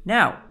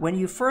 Now, when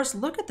you first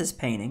look at this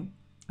painting,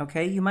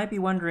 okay, you might be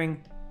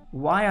wondering,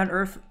 why on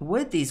earth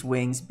would these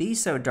wings be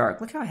so dark?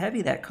 Look how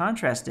heavy that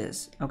contrast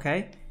is,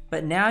 okay?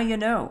 But now you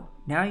know.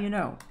 Now you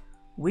know.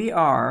 We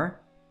are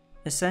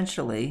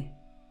essentially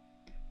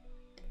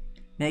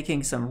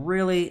making some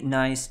really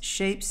nice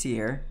shapes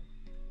here,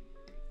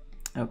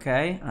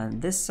 okay, on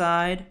this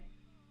side.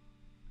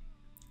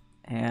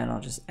 And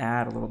I'll just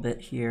add a little bit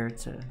here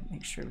to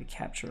make sure we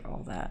capture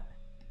all that.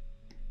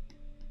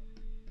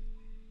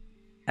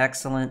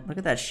 Excellent. Look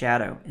at that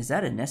shadow. Is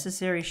that a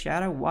necessary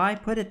shadow? Why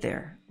put it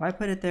there? Why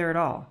put it there at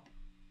all?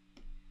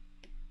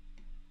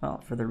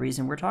 Well, for the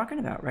reason we're talking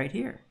about right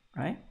here,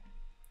 right?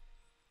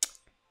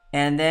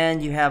 And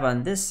then you have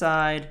on this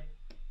side,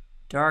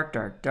 dark,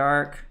 dark,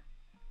 dark.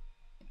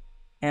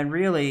 And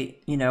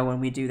really, you know, when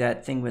we do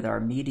that thing with our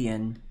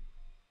median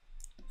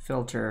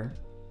filter,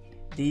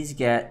 these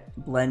get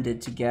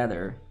blended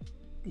together,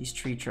 these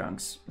tree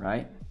trunks,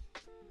 right?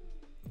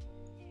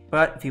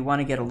 But if you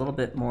want to get a little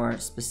bit more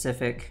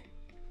specific,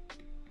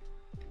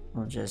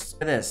 we'll just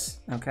do this,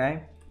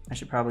 okay? I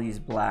should probably use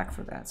black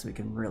for that so we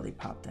can really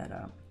pop that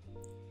out.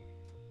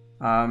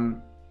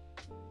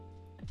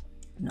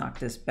 Knock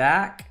this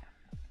back.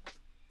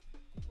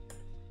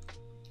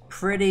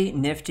 pretty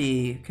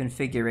nifty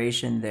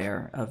configuration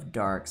there of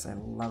darks. I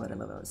love it, I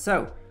love it.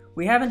 So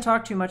we haven't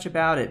talked too much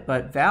about it,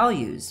 but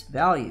values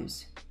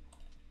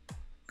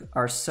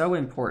are so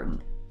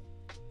important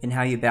in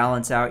how you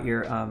balance out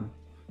your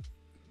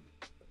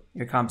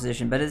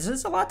composition. But it's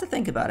just a lot to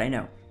think about, I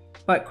know.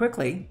 But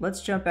quickly,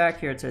 let's jump back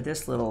here to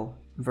this little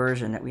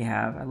version that we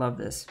have. I love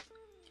this.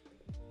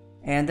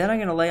 And then I'm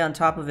going to lay on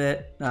top of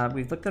it.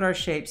 We've looked at our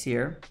shapes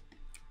here.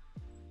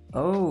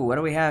 Oh, what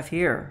do we have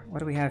here? What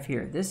do we have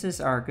here? This is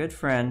our good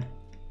friend,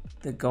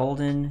 the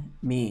golden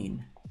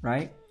mean,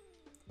 right?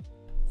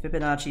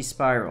 Fibonacci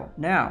spiral.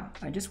 Now,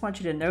 I just want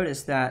you to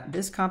notice that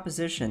this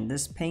composition,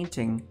 this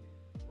painting,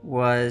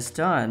 was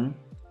done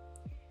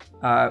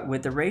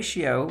with the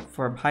ratio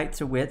from height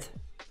to width,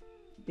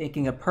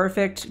 making a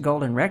perfect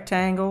golden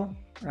rectangle,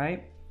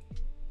 right?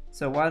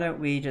 So why don't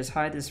we just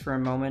hide this for a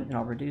moment, and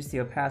I'll reduce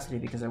the opacity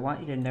because I want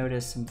you to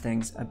notice some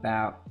things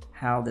about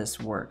how this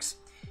works.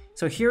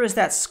 So here is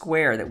that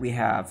square that we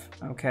have,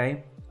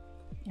 okay?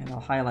 And I'll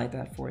highlight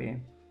that for you.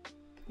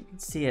 You can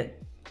see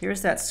it.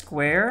 Here's that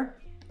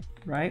square,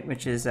 right?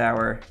 Which is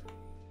our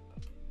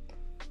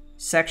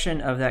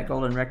section of that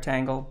golden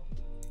rectangle.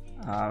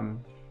 And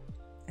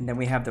then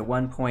we have the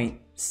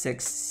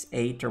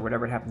 1.68 or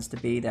whatever it happens to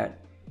be, that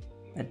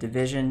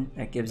division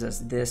that gives us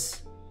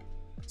this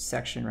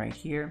section right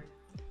here.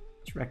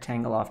 This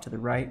rectangle off to the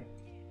right.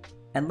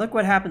 And look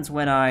what happens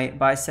when I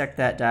bisect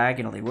that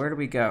diagonally. Where do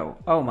we go?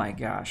 Oh my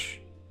gosh.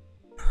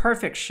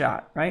 Perfect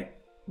shot, right?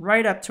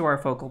 Right up to our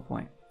focal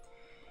point.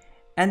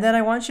 And then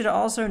I want you to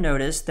also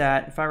notice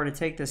that if I were to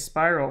take this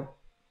spiral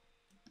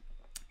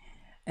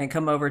and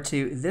come over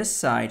to this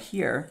side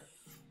here,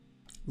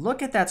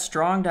 look at that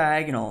strong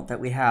diagonal that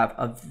we have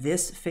of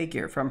this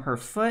figure from her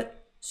foot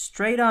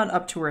straight on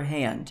up to her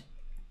hand.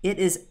 It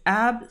is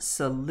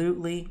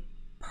absolutely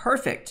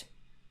perfect,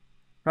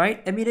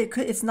 right? I mean,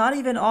 it's not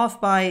even off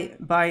by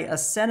a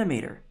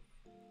centimeter.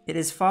 It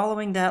is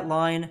following that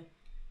line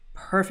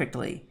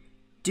perfectly.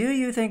 Do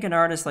you think an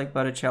artist like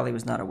Botticelli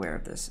was not aware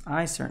of this?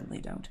 I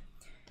certainly don't.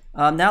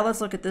 Now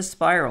let's look at this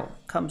spiral.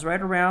 Comes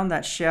right around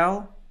that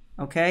shell,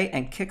 okay,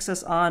 and kicks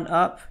us on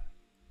up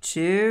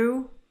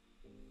to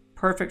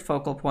perfect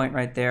focal point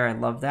right there. I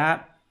love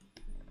that.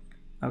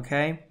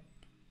 Okay,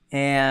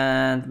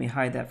 and let me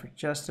hide that for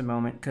just a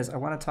moment because I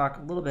want to talk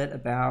a little bit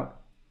about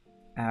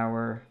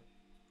our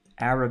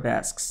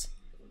arabesques.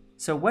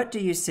 So what do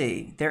you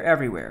see? They're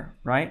everywhere,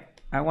 right?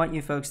 I want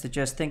you folks to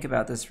just think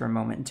about this for a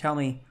moment and tell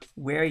me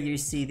where you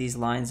see these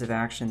lines of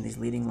action, these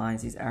leading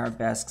lines, these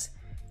arabesques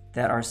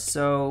that are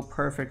so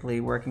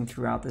perfectly working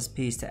throughout this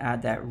piece to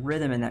add that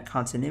rhythm and that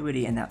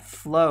continuity and that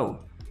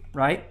flow,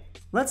 right?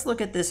 Let's look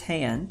at this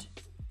hand,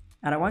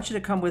 and I want you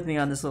to come with me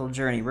on this little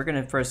journey. We're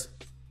going to first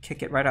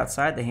kick it right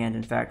outside the hand,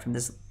 in fact, from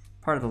this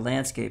part of the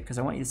landscape, because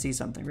I want you to see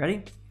something.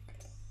 Ready?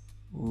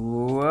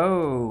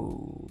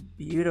 Whoa,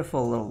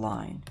 beautiful little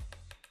line.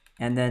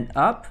 And then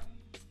up.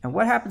 And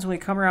what happens when we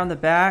come around the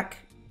back?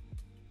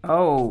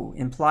 Oh,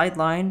 implied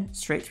line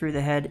straight through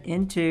the head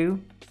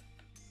into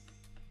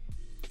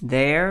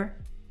there.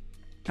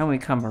 And we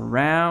come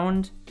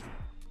around.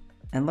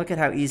 And look at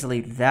how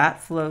easily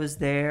that flows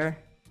there.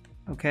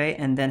 Okay,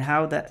 and then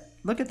how that,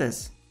 look at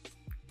this.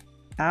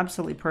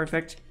 Absolutely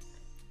perfect.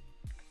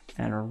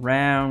 And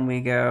around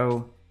we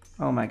go.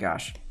 Oh my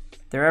gosh.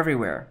 They're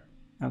everywhere.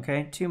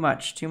 Okay, too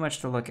much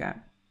to look at.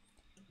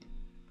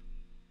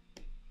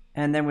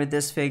 And then with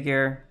this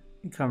figure,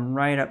 you come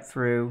right up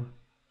through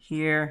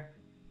here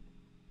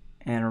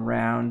and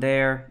around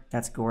there.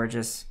 That's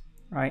gorgeous,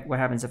 right? What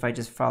happens if I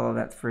just follow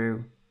that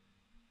through?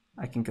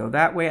 I can go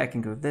that way, I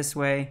can go this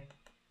way.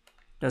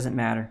 Doesn't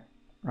matter,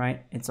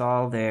 right? It's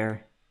all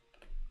there.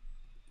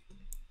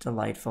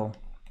 Delightful.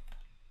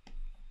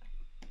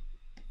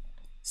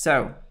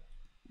 So,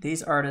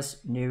 these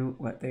artists knew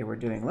what they were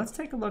doing. Let's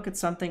take a look at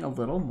something a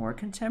little more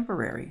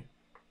contemporary.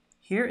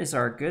 Here is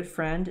our good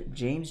friend,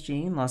 James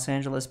Jean, Los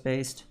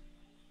Angeles-based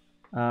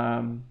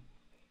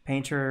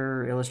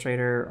painter,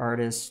 illustrator,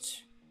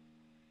 artist.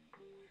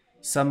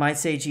 Some might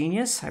say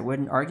genius. I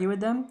wouldn't argue with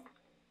them.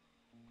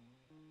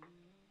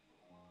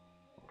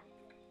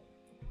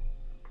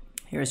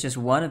 Here's just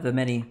one of the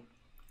many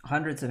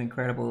hundreds of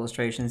incredible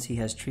illustrations he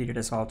has treated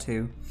us all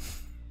to.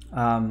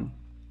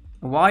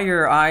 While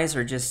your eyes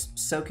are just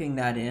soaking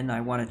that in, I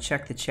want to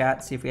check the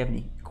chat, see if we have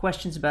any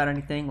questions about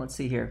anything. Let's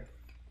see here.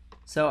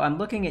 So I'm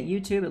looking at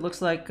YouTube. It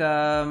looks like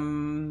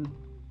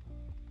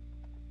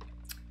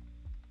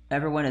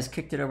everyone has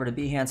kicked it over to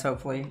Behance,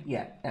 hopefully.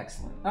 Yeah,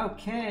 excellent.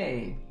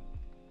 Okay.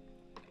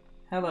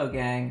 Hello,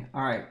 gang.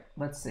 All right,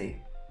 let's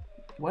see.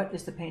 What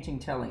is the painting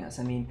telling us?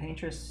 I mean,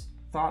 painter's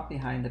thought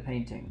behind the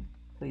painting.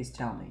 Please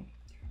tell me.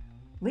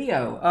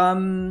 Leo,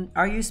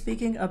 are you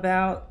speaking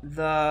about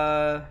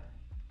the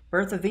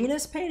Birth of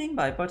Venus painting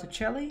by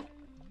Botticelli?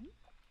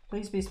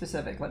 Please be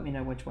specific. Let me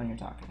know which one you're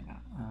talking about.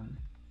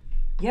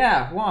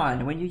 Yeah,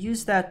 Juan, when you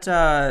use that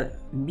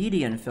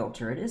median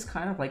filter, it is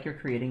kind of like you're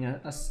creating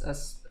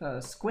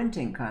a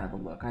squinting kind of a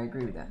look. I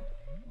agree with that.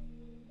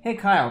 Hey,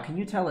 Kyle, can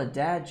you tell a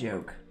dad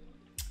joke?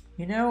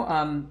 You know,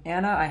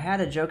 Anna, I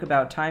had a joke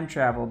about time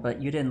travel,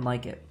 but you didn't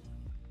like it.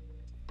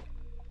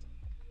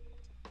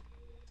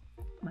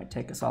 Might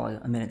take us all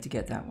a minute to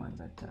get that one,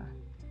 but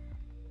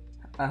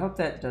I hope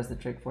that does the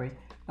trick for you.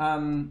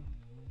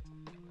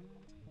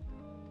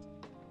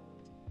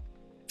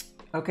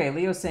 Okay,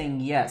 Leo's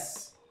saying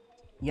yes.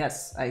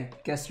 Yes, I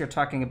guess you're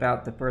talking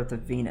about the birth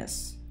of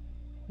Venus.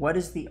 What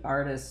is the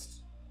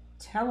artist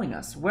telling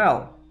us?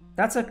 Well,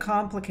 that's a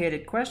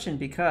complicated question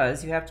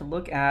because you have to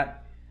look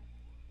at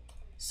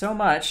so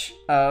much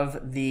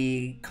of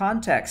the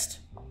context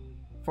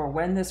for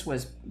when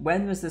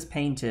was this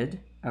painted,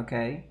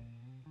 okay,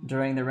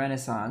 during the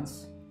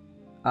Renaissance.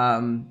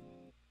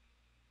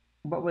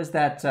 What was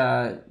that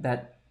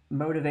that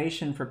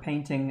motivation for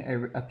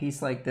painting a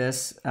piece like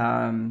this?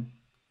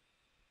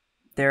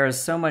 There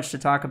is so much to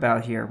talk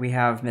about here. We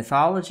have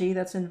mythology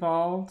that's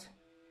involved.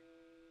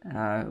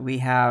 We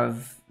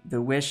have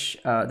the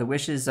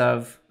wishes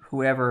of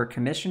whoever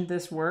commissioned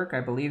this work.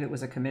 I believe it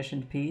was a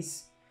commissioned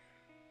piece.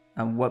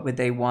 What would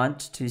they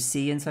want to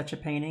see in such a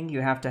painting? You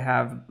have to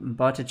have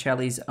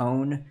Botticelli's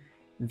own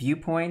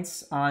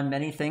viewpoints on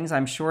many things.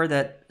 I'm sure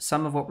that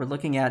some of what we're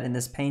looking at in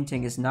this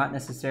painting is not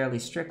necessarily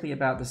strictly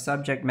about the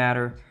subject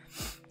matter,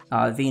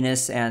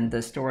 Venus and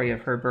the story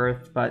of her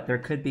birth, but there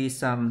could be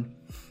some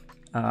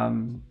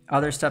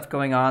other stuff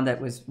going on that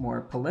was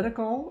more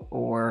political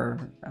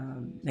or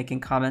making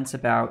comments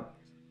about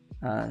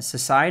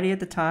society at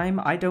the time.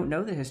 I don't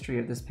know the history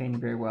of this painting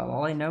very well.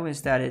 All I know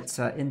is that it's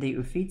in the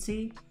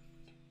Uffizi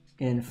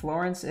in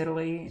Florence,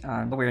 Italy.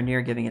 Nowhere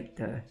near giving it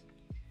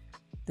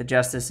the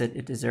justice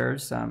it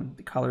deserves.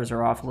 The colors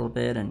are off a little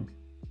bit,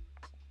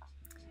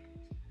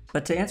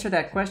 but to answer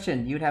that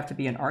question, you'd have to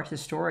be an art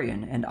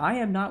historian, and I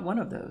am not one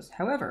of those.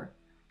 However,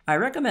 I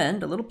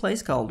recommend a little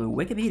place called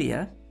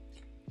Wikipedia,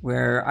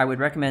 where I would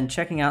recommend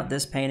checking out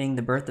this painting,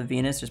 The Birth of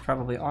Venus. There's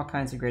probably all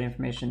kinds of great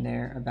information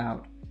there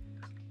about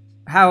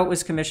how it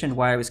was commissioned,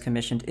 why it was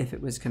commissioned, if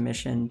it was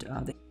commissioned,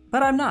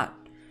 but I'm not.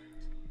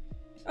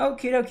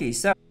 Okie dokie,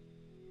 so,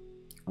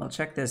 well,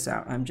 check this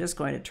out. I'm just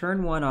going to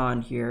turn one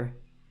on here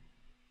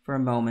for a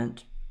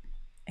moment,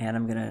 and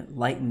I'm gonna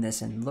lighten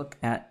this and look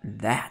at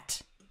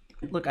that.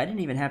 Look, I didn't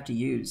even have to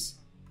use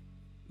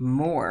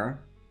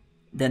more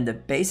than the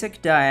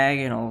basic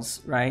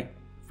diagonals, right,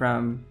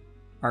 from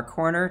our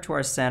corner to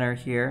our center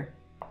here.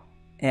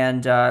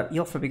 And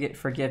you'll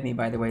forgive me,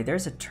 by the way,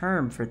 there's a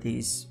term for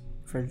these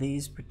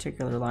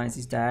particular lines,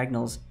 these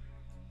diagonals,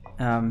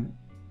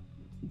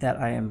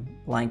 that I am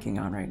blanking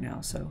on right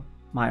now, so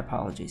my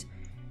apologies.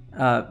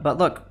 But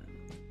look,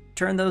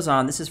 turn those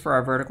on. This is for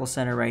our vertical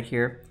center right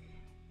here.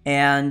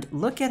 And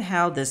look at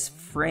how this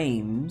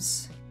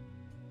frames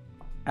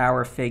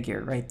our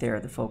figure right there,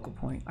 the focal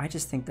point. I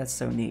just think that's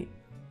so neat,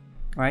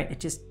 right? It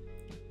just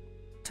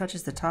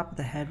touches the top of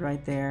the head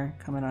right there,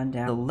 coming on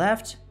down. The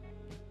left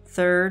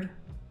third,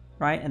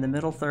 right, and the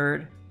middle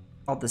third,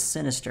 called the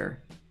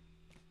sinister.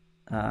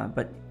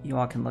 But you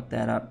all can look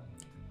that up.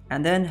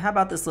 And then how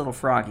about this little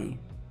froggy?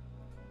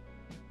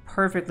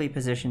 Perfectly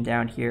positioned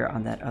down here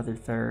on that other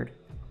third.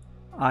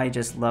 I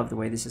just love the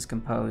way this is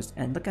composed.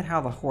 And look at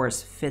how the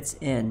horse fits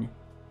in,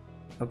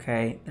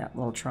 okay, that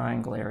little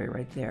triangle area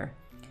right there.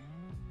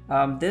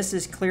 This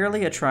is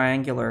clearly a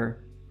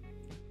triangular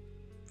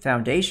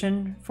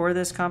foundation for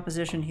this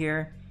composition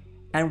here.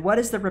 And what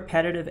is the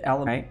repetitive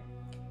element? Right?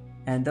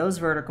 And those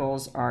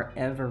verticals are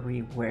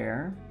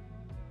everywhere.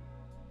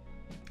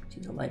 Let's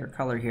use a lighter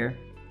color here.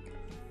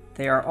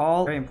 They are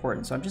all very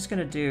important. So I'm just going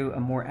to do a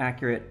more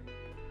accurate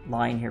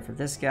line here for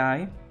this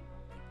guy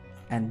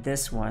and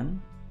this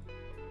one.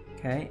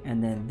 Okay,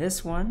 and then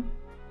this one.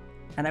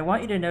 And I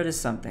want you to notice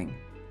something.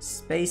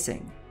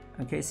 Spacing.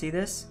 Okay, see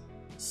this?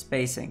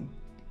 Spacing.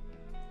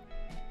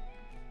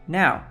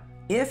 Now,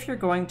 if you're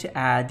going to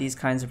add these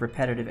kinds of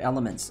repetitive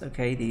elements,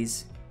 okay,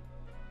 these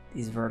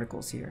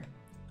verticals here,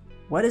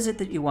 what is it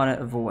that you want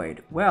to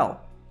avoid?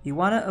 Well, you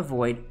want to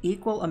avoid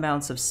equal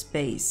amounts of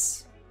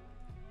space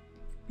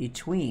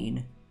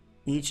between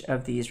each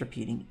of these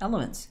repeating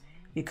elements,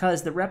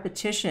 because the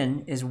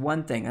repetition is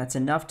one thing. That's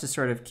enough to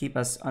sort of keep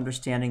us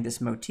understanding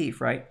this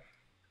motif, right?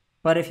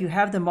 But if you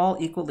have them all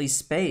equally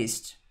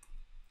spaced,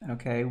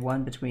 okay,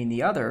 one between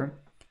the other,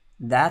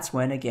 that's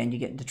when, again, you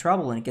get into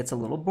trouble and it gets a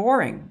little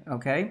boring,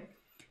 okay?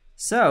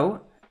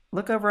 So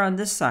look over on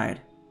this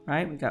side,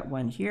 right? We got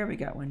one here,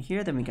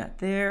 then we got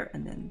there,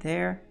 and then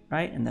there,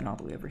 right? And then all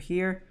the way over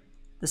here.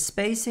 The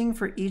spacing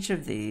for each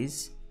of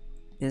these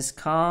is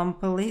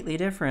completely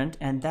different,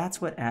 and that's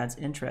what adds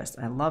interest.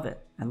 I love it.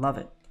 I love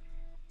it.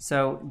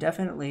 So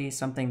definitely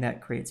something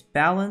that creates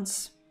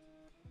balance,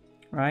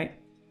 right?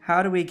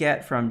 How do we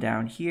get from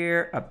down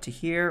here up to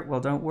here? Well,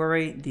 don't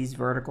worry. These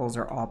verticals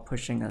are all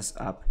pushing us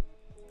up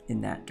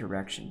in that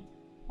direction.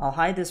 I'll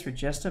hide this for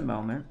just a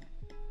moment,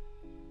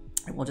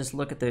 and we'll just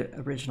look at the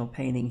original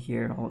painting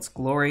here in all its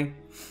glory.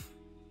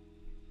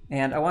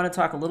 And I want to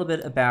talk a little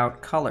bit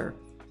about color.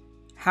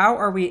 How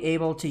are we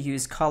able to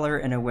use color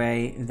in a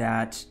way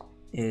that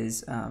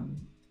is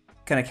going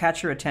to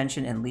catch your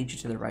attention and lead you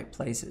to the right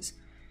places?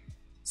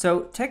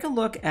 So take a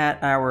look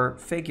at our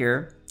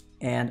figure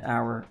and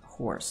our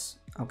horse,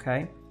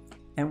 okay?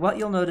 And what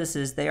you'll notice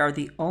is they are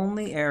the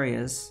only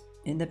areas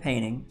in the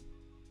painting,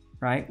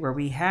 right, where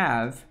we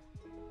have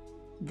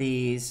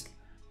these.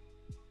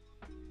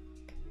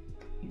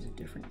 Use a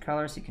different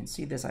color so you can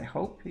see this. I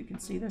hope you can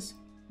see this.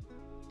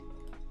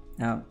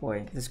 Now,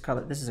 boy, this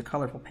is a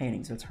colorful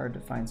painting, so it's hard to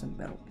find something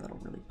that'll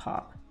really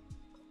pop.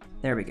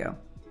 There we go.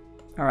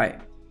 All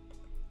right.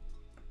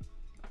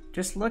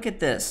 Just look at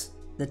this.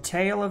 The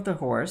tail of the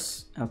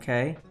horse,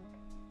 okay?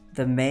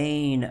 The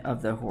mane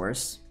of the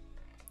horse.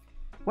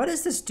 What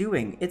is this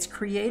doing? It's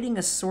creating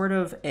a sort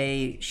of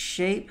a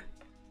shape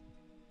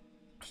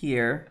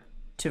here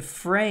to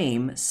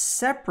frame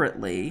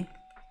separately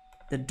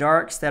the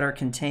darks that are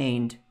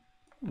contained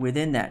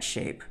within that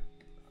shape.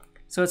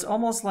 So it's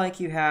almost like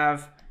you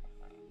have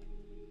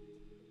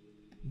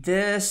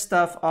this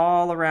stuff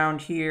all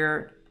around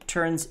here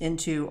turns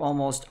into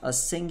almost a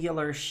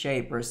singular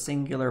shape or a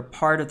singular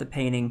part of the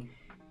painting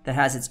that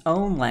has its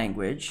own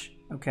language,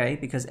 okay?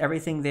 Because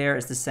everything there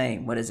is the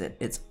same. What is it?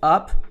 It's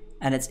up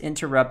and it's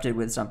interrupted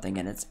with something,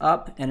 and it's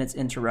up and it's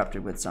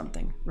interrupted with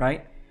something,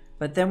 right?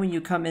 But then when you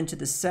come into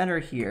the center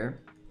here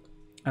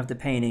of the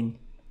painting,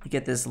 you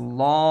get this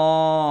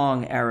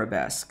long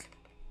arabesque,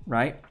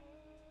 right?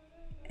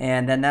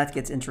 And then that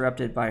gets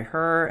interrupted by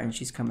her, and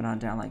she's coming on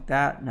down like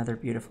that. Another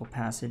beautiful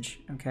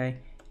passage, okay?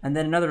 And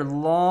then another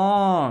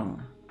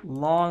long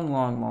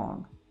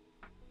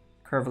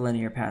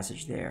curvilinear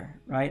passage there,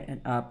 right? And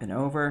up and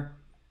over.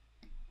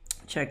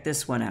 Check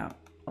this one out.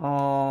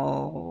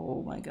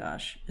 Oh my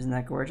gosh, isn't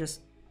that gorgeous?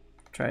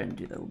 Try and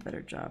do a little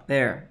better job.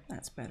 There,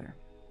 that's better.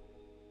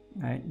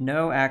 All right,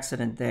 no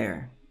accident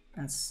there.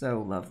 That's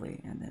so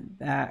lovely. And then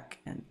back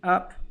and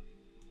up.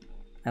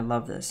 I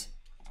love this.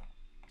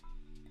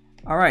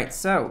 All right,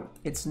 so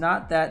it's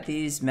not that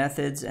these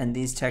methods and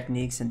these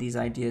techniques and these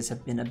ideas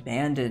have been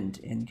abandoned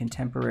in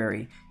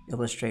contemporary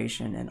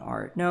illustration and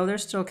art. No, they're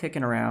still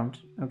kicking around,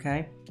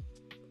 okay?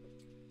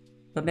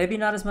 But maybe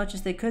not as much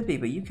as they could be,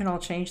 but you can all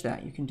change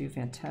that. You can do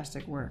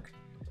fantastic work.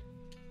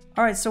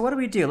 All right, so what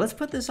do? Let's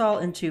put this all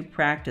into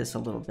practice a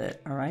little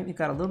bit, all right? We've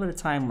got a little bit of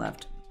time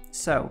left.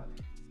 So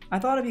I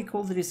thought it'd be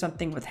cool to do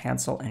something with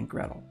Hansel and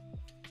Gretel.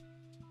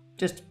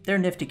 Just, they're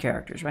nifty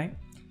characters, right?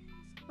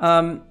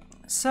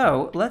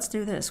 So let's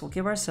do this. We'll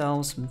give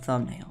ourselves some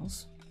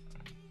thumbnails.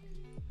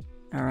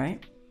 All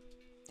right,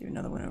 do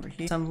another one over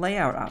here. Some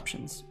layout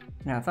options.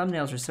 Now,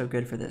 thumbnails are so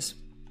good for this.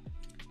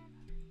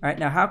 All right,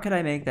 now how could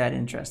I make that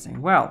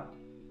interesting? Well,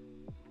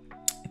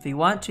 if you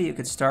want to, you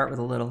could start with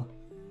a little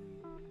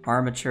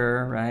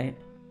armature, right?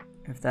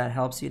 If that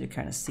helps you to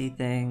kind of see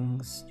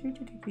things.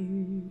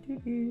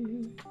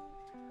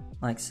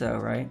 Like so,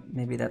 right?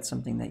 Maybe that's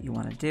something that you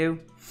want to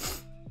do.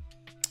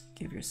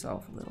 Give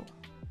yourself a little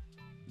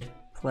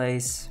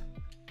place.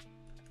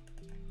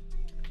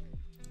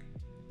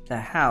 The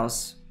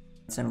house,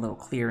 it's in a little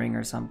clearing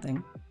or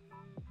something.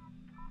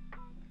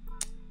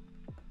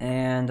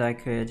 And I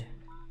could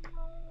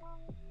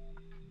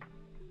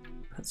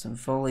put some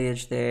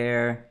foliage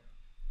there.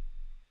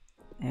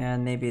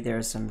 And maybe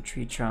there's some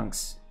tree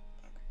trunks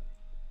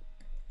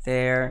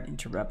there.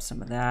 Interrupt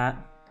some of that.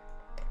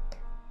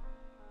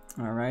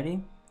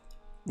 Alrighty.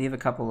 Leave a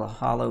couple of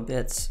hollow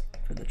bits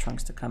for the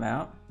trunks to come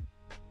out.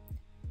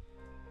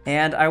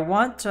 And I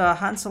want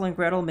Hansel and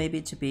Gretel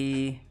maybe to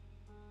be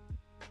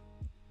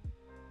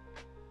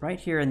right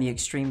here in the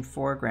extreme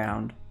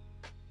foreground.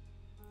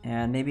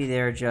 And maybe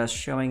they're just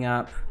showing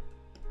up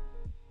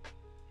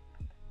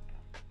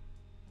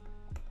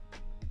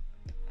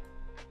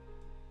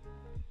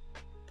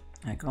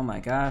like, oh my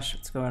gosh,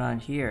 what's going on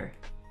here?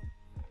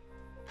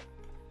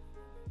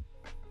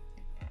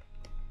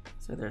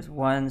 So there's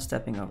one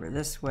stepping over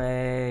this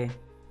way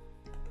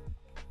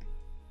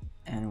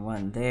and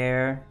one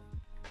there.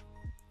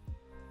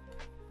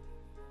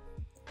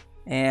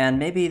 And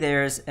maybe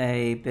there's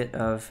a bit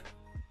of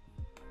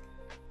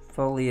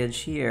foliage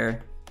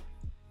here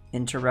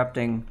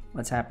interrupting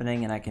what's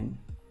happening, and I can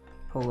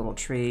pull a little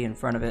tree in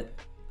front of it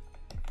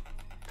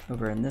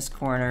over in this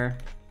corner,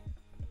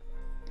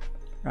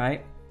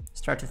 right?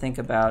 Start to think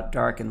about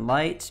dark and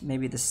light.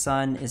 Maybe the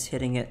sun is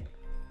hitting it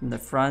from the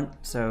front,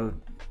 so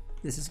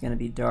this is going to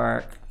be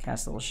dark.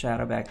 Cast a little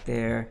shadow back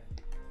there.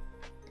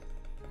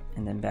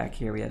 And then back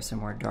here we have some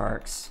more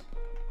darks.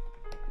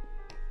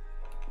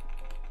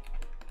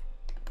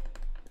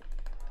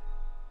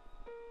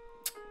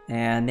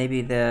 And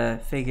maybe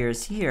the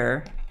figures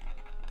here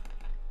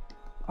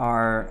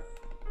are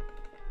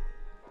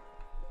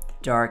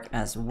dark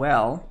as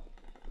well.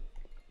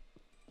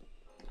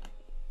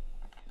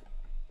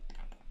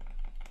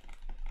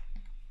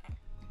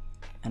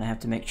 And I have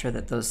to make sure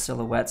that those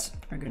silhouettes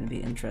are going to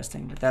be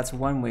interesting, but that's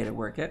one way to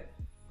work it.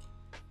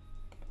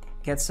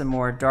 Get some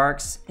more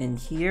darks in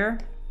here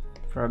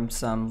from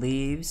some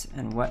leaves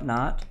and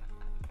whatnot.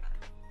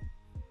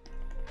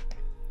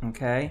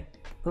 Okay,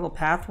 little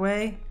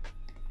pathway.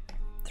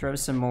 Throw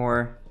some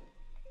more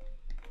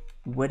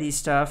woody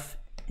stuff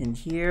in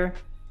here.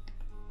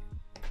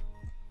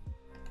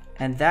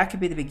 And that could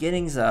be the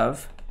beginnings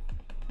of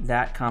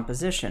that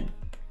composition.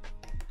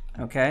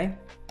 Okay?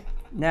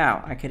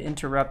 Now, I could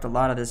interrupt a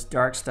lot of this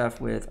dark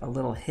stuff with a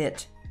little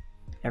hit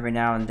every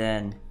now and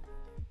then,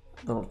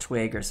 a little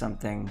twig or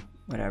something,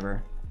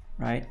 whatever,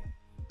 right?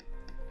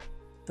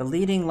 The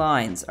leading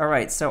lines. All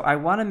right, so I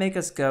want to make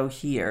us go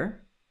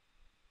here.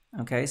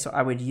 Okay, so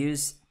I would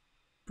use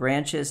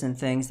branches and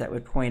things that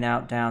would point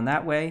out down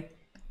that way,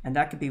 and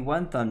that could be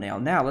one thumbnail.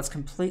 Now, let's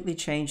completely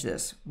change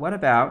this. What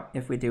about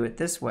if we do it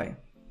this way?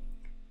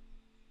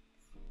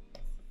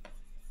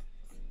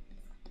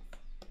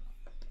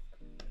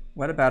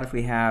 What about if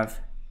we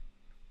have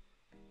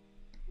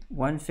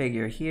one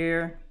figure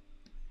here,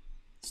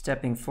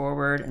 stepping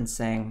forward and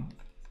saying,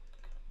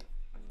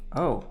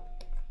 oh,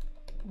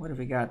 what have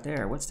we got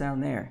there? What's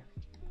down there?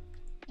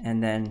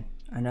 And then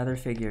another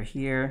figure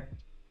here,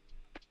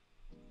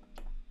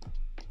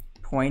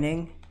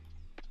 pointing.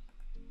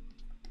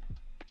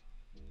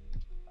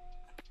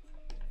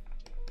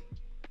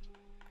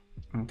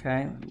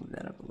 Okay, move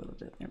that up a little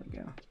bit. There we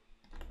go.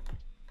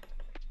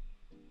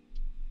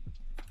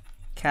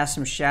 Cast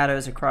some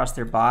shadows across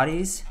their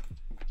bodies,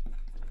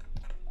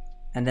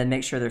 and then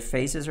make sure their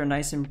faces are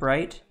nice and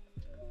bright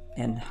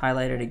and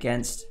highlighted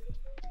against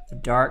the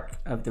dark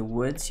of the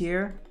woods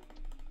here.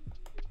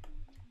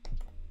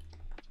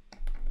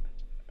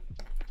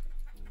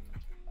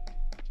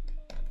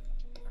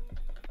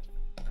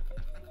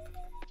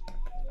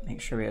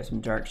 Make sure we have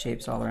some dark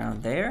shapes all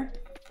around there.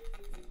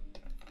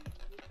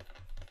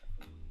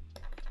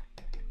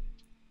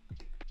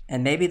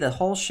 And maybe the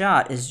whole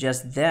shot is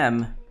just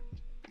them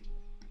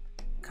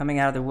coming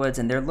out of the woods,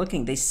 and they're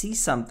looking, they see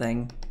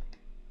something,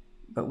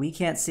 but we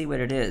can't see what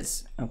it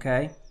is,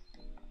 okay?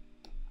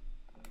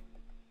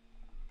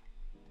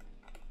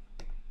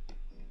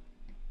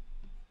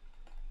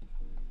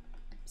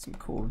 Some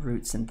cool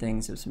roots and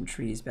things of some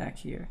trees back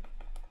here.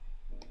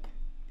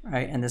 All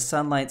right, and the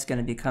sunlight's going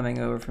to be coming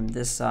over from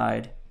this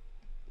side,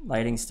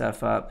 lighting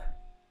stuff up.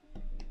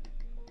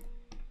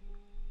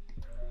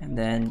 And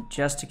then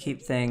just to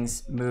keep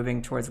things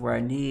moving towards where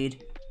I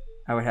need,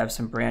 I would have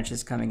some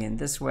branches coming in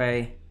this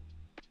way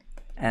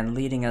and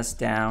leading us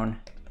down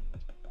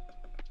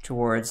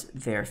towards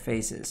their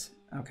faces,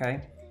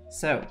 okay?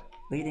 So,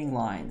 leading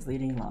lines,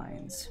 leading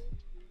lines.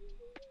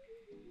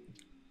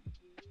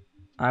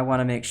 I want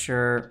to make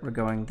sure we're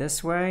going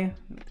this way.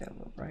 Make that a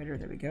little brighter,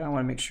 there we go. I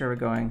want to make sure we're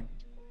going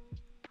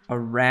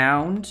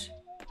around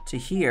to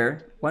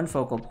here, one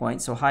focal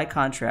point, so high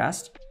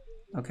contrast,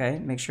 okay?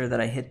 Make sure that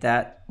I hit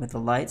that with the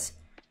lights.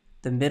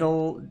 The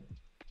middle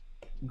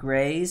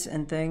grays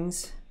and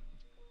things,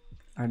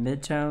 our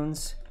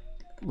midtones,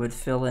 would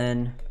fill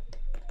in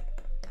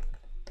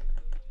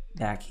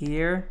back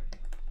here,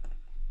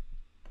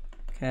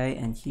 okay,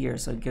 and here.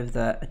 So give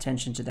the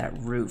attention to that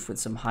roof with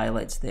some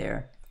highlights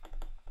there.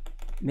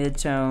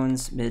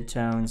 Midtones,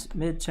 midtones,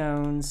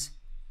 midtones.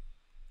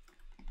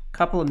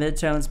 Couple of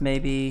midtones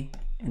maybe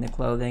in the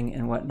clothing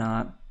and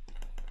whatnot.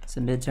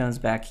 Some midtones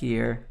back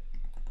here.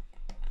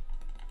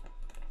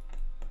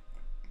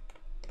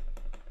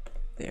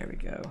 There we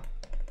go.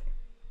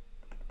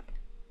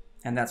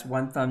 And that's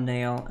one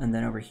thumbnail, and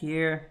then over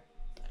here,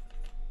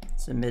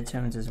 some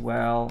midtones as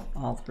well,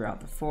 all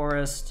throughout the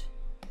forest.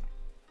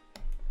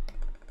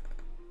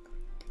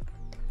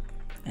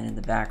 And in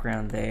the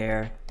background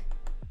there,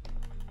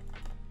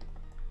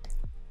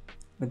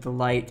 with the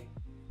light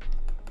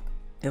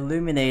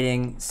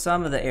illuminating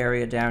some of the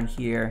area down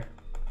here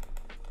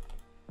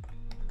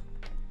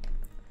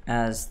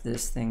as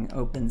this thing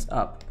opens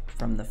up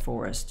from the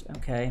forest,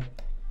 okay?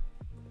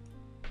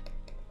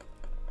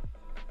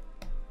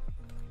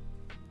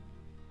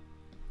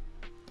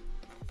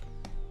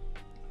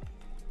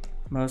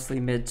 Mostly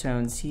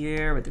midtones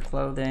here with the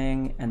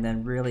clothing, and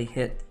then really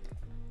hit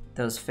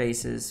those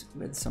faces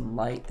with some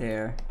light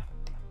there.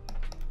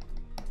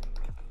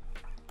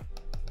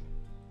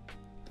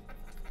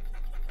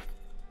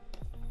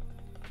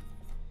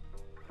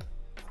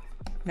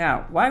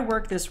 Now, why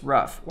work this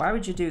rough? Why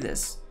would you do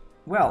this?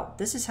 Well,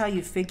 this is how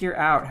you figure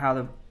out how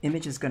the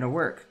image is going to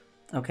work,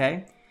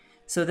 okay?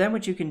 So then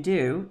what you can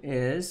do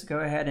is go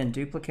ahead and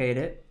duplicate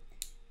it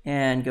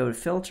and go to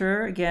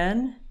Filter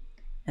again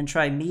and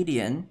try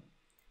Median.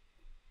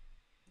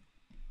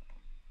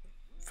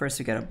 First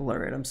we gotta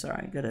blur it, I'm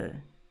sorry. Gotta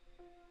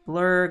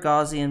blur,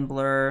 Gaussian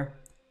blur,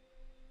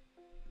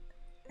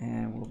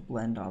 and we'll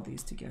blend all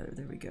these together.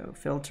 There we go.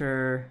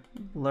 Filter,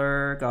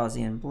 blur,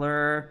 Gaussian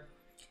blur.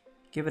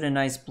 Give it a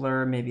nice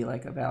blur, maybe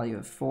like a value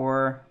of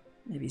 4,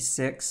 maybe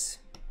 6.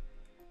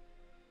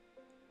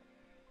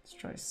 Let's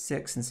try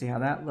 6 and see how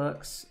that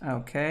looks.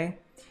 Okay.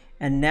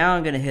 And now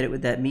I'm gonna hit it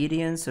with that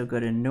median, so go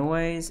to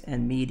Noise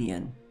and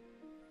Median.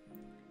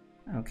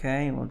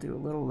 Okay, we'll do a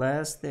little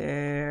less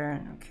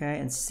there. Okay,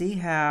 and see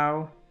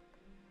how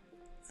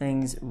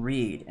things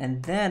read.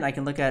 And then I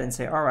can look at it and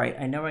say, all right,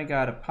 I know I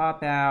gotta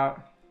pop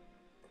out.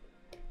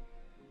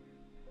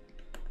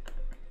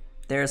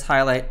 There's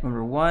highlight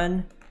number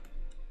 1,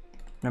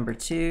 number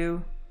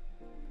 2.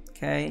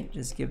 Okay,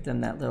 just give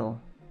them that little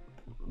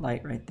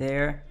light right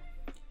there.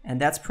 And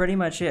that's pretty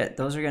much it.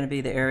 Those are gonna be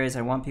the areas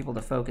I want people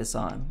to focus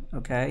on,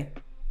 okay?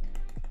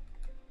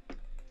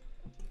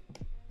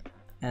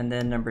 And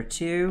then number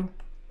 2,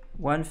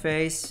 one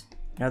face,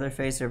 another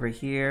face over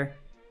here,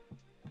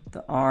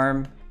 the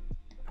arm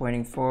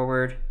pointing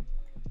forward,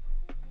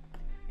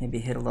 maybe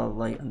hit a little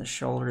light on the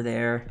shoulder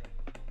there,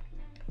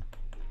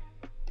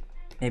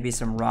 maybe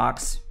some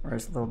rocks or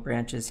little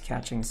branches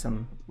catching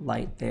some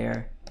light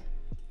there.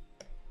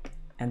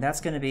 And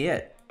that's going to be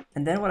it.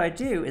 And then what I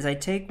do is I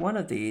take one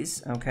of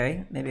these,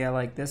 okay, maybe I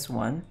like this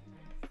one,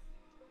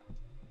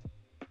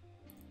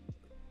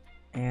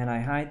 and I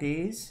hide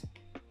these.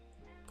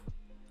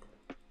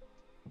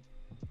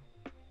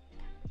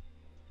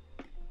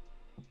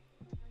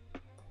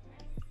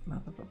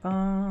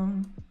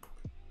 Ba-ba-ba-bum.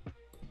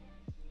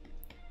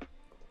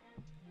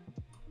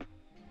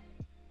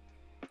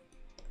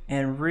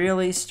 And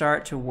really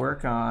start to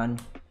work on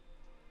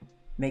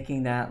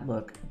making that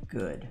look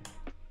good.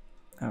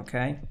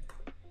 Okay,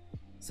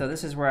 so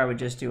this is where I would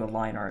just do a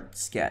line art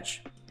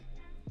sketch.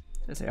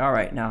 So say, all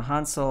right, now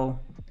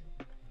Hansel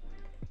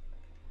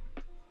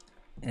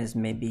is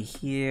maybe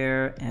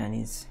here, and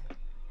he's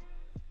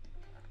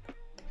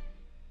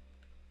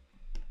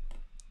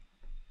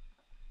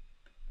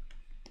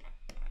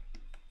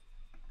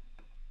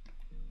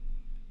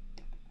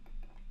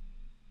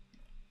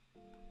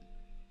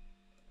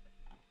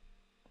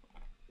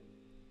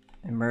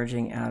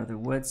emerging out of the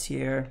woods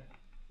here.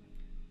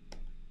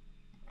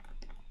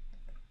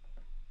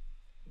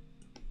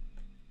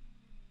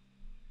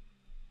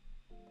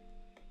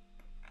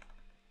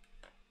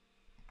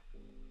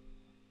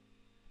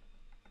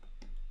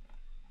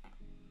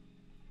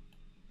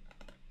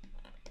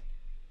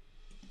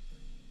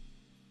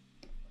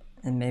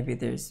 And maybe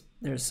there's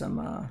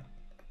some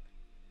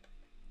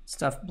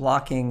stuff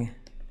blocking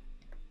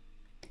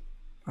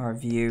our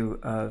view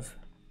of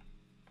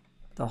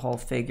the whole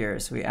figure,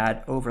 so we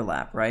add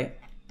overlap, right?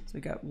 So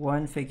we got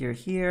one figure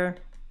here,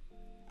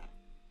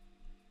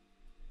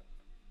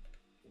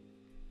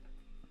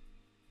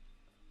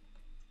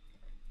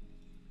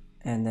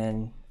 and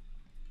then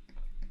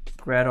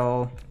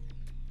Gretel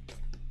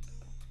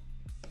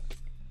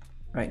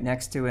right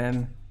next to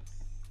him.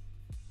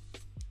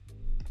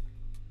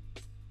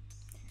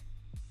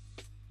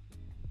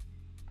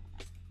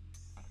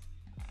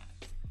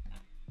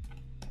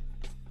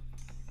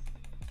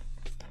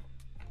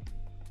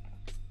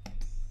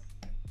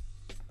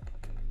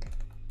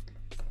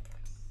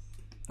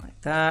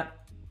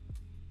 That,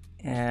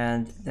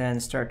 and then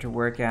start to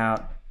work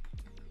out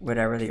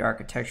whatever the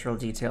architectural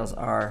details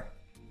are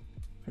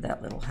for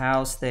that little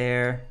house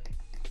there.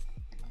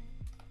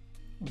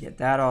 Get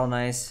that all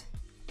nice.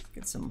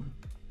 Get some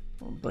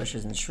little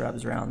bushes and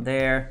shrubs around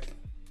there.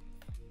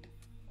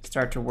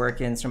 Start to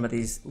work in some of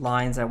these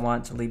lines I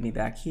want to lead me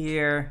back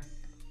here.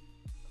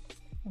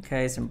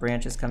 Okay, some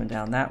branches coming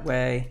down that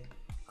way,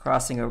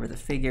 crossing over the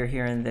figure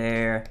here and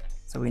there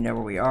so we know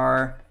where we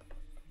are.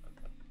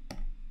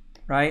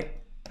 Right?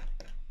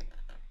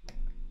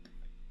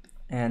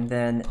 And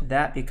then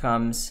that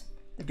becomes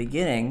the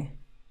beginning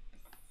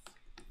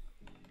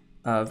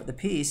of the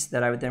piece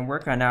that I would then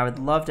work on. Now I would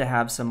love to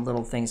have some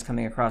little things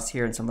coming across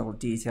here and some little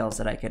details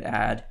that I could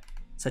add,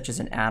 such as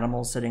an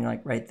animal sitting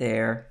like right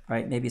there,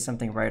 right? Maybe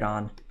something right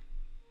on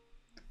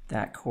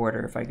that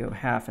quarter if I go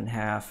half and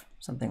half,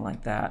 something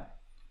like that.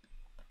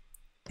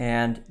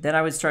 And then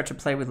I would start to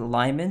play with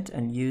alignment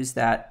and use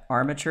that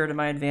armature to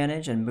my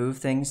advantage and move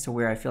things to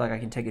where I feel like I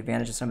can take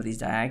advantage of some of these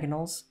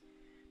diagonals.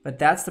 But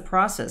that's the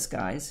process,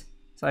 guys.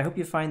 So I hope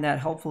you find that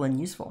helpful and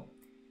useful.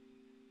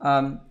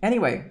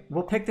 Anyway,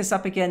 we'll pick this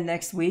up again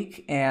next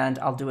week, and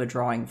I'll do a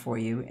drawing for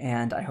you.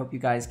 And I hope you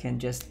guys can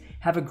just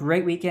have a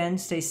great weekend,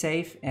 stay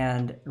safe,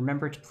 and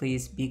remember to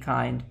please be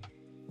kind.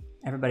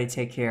 Everybody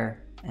take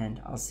care,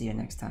 and I'll see you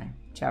next time.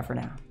 Ciao for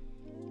now.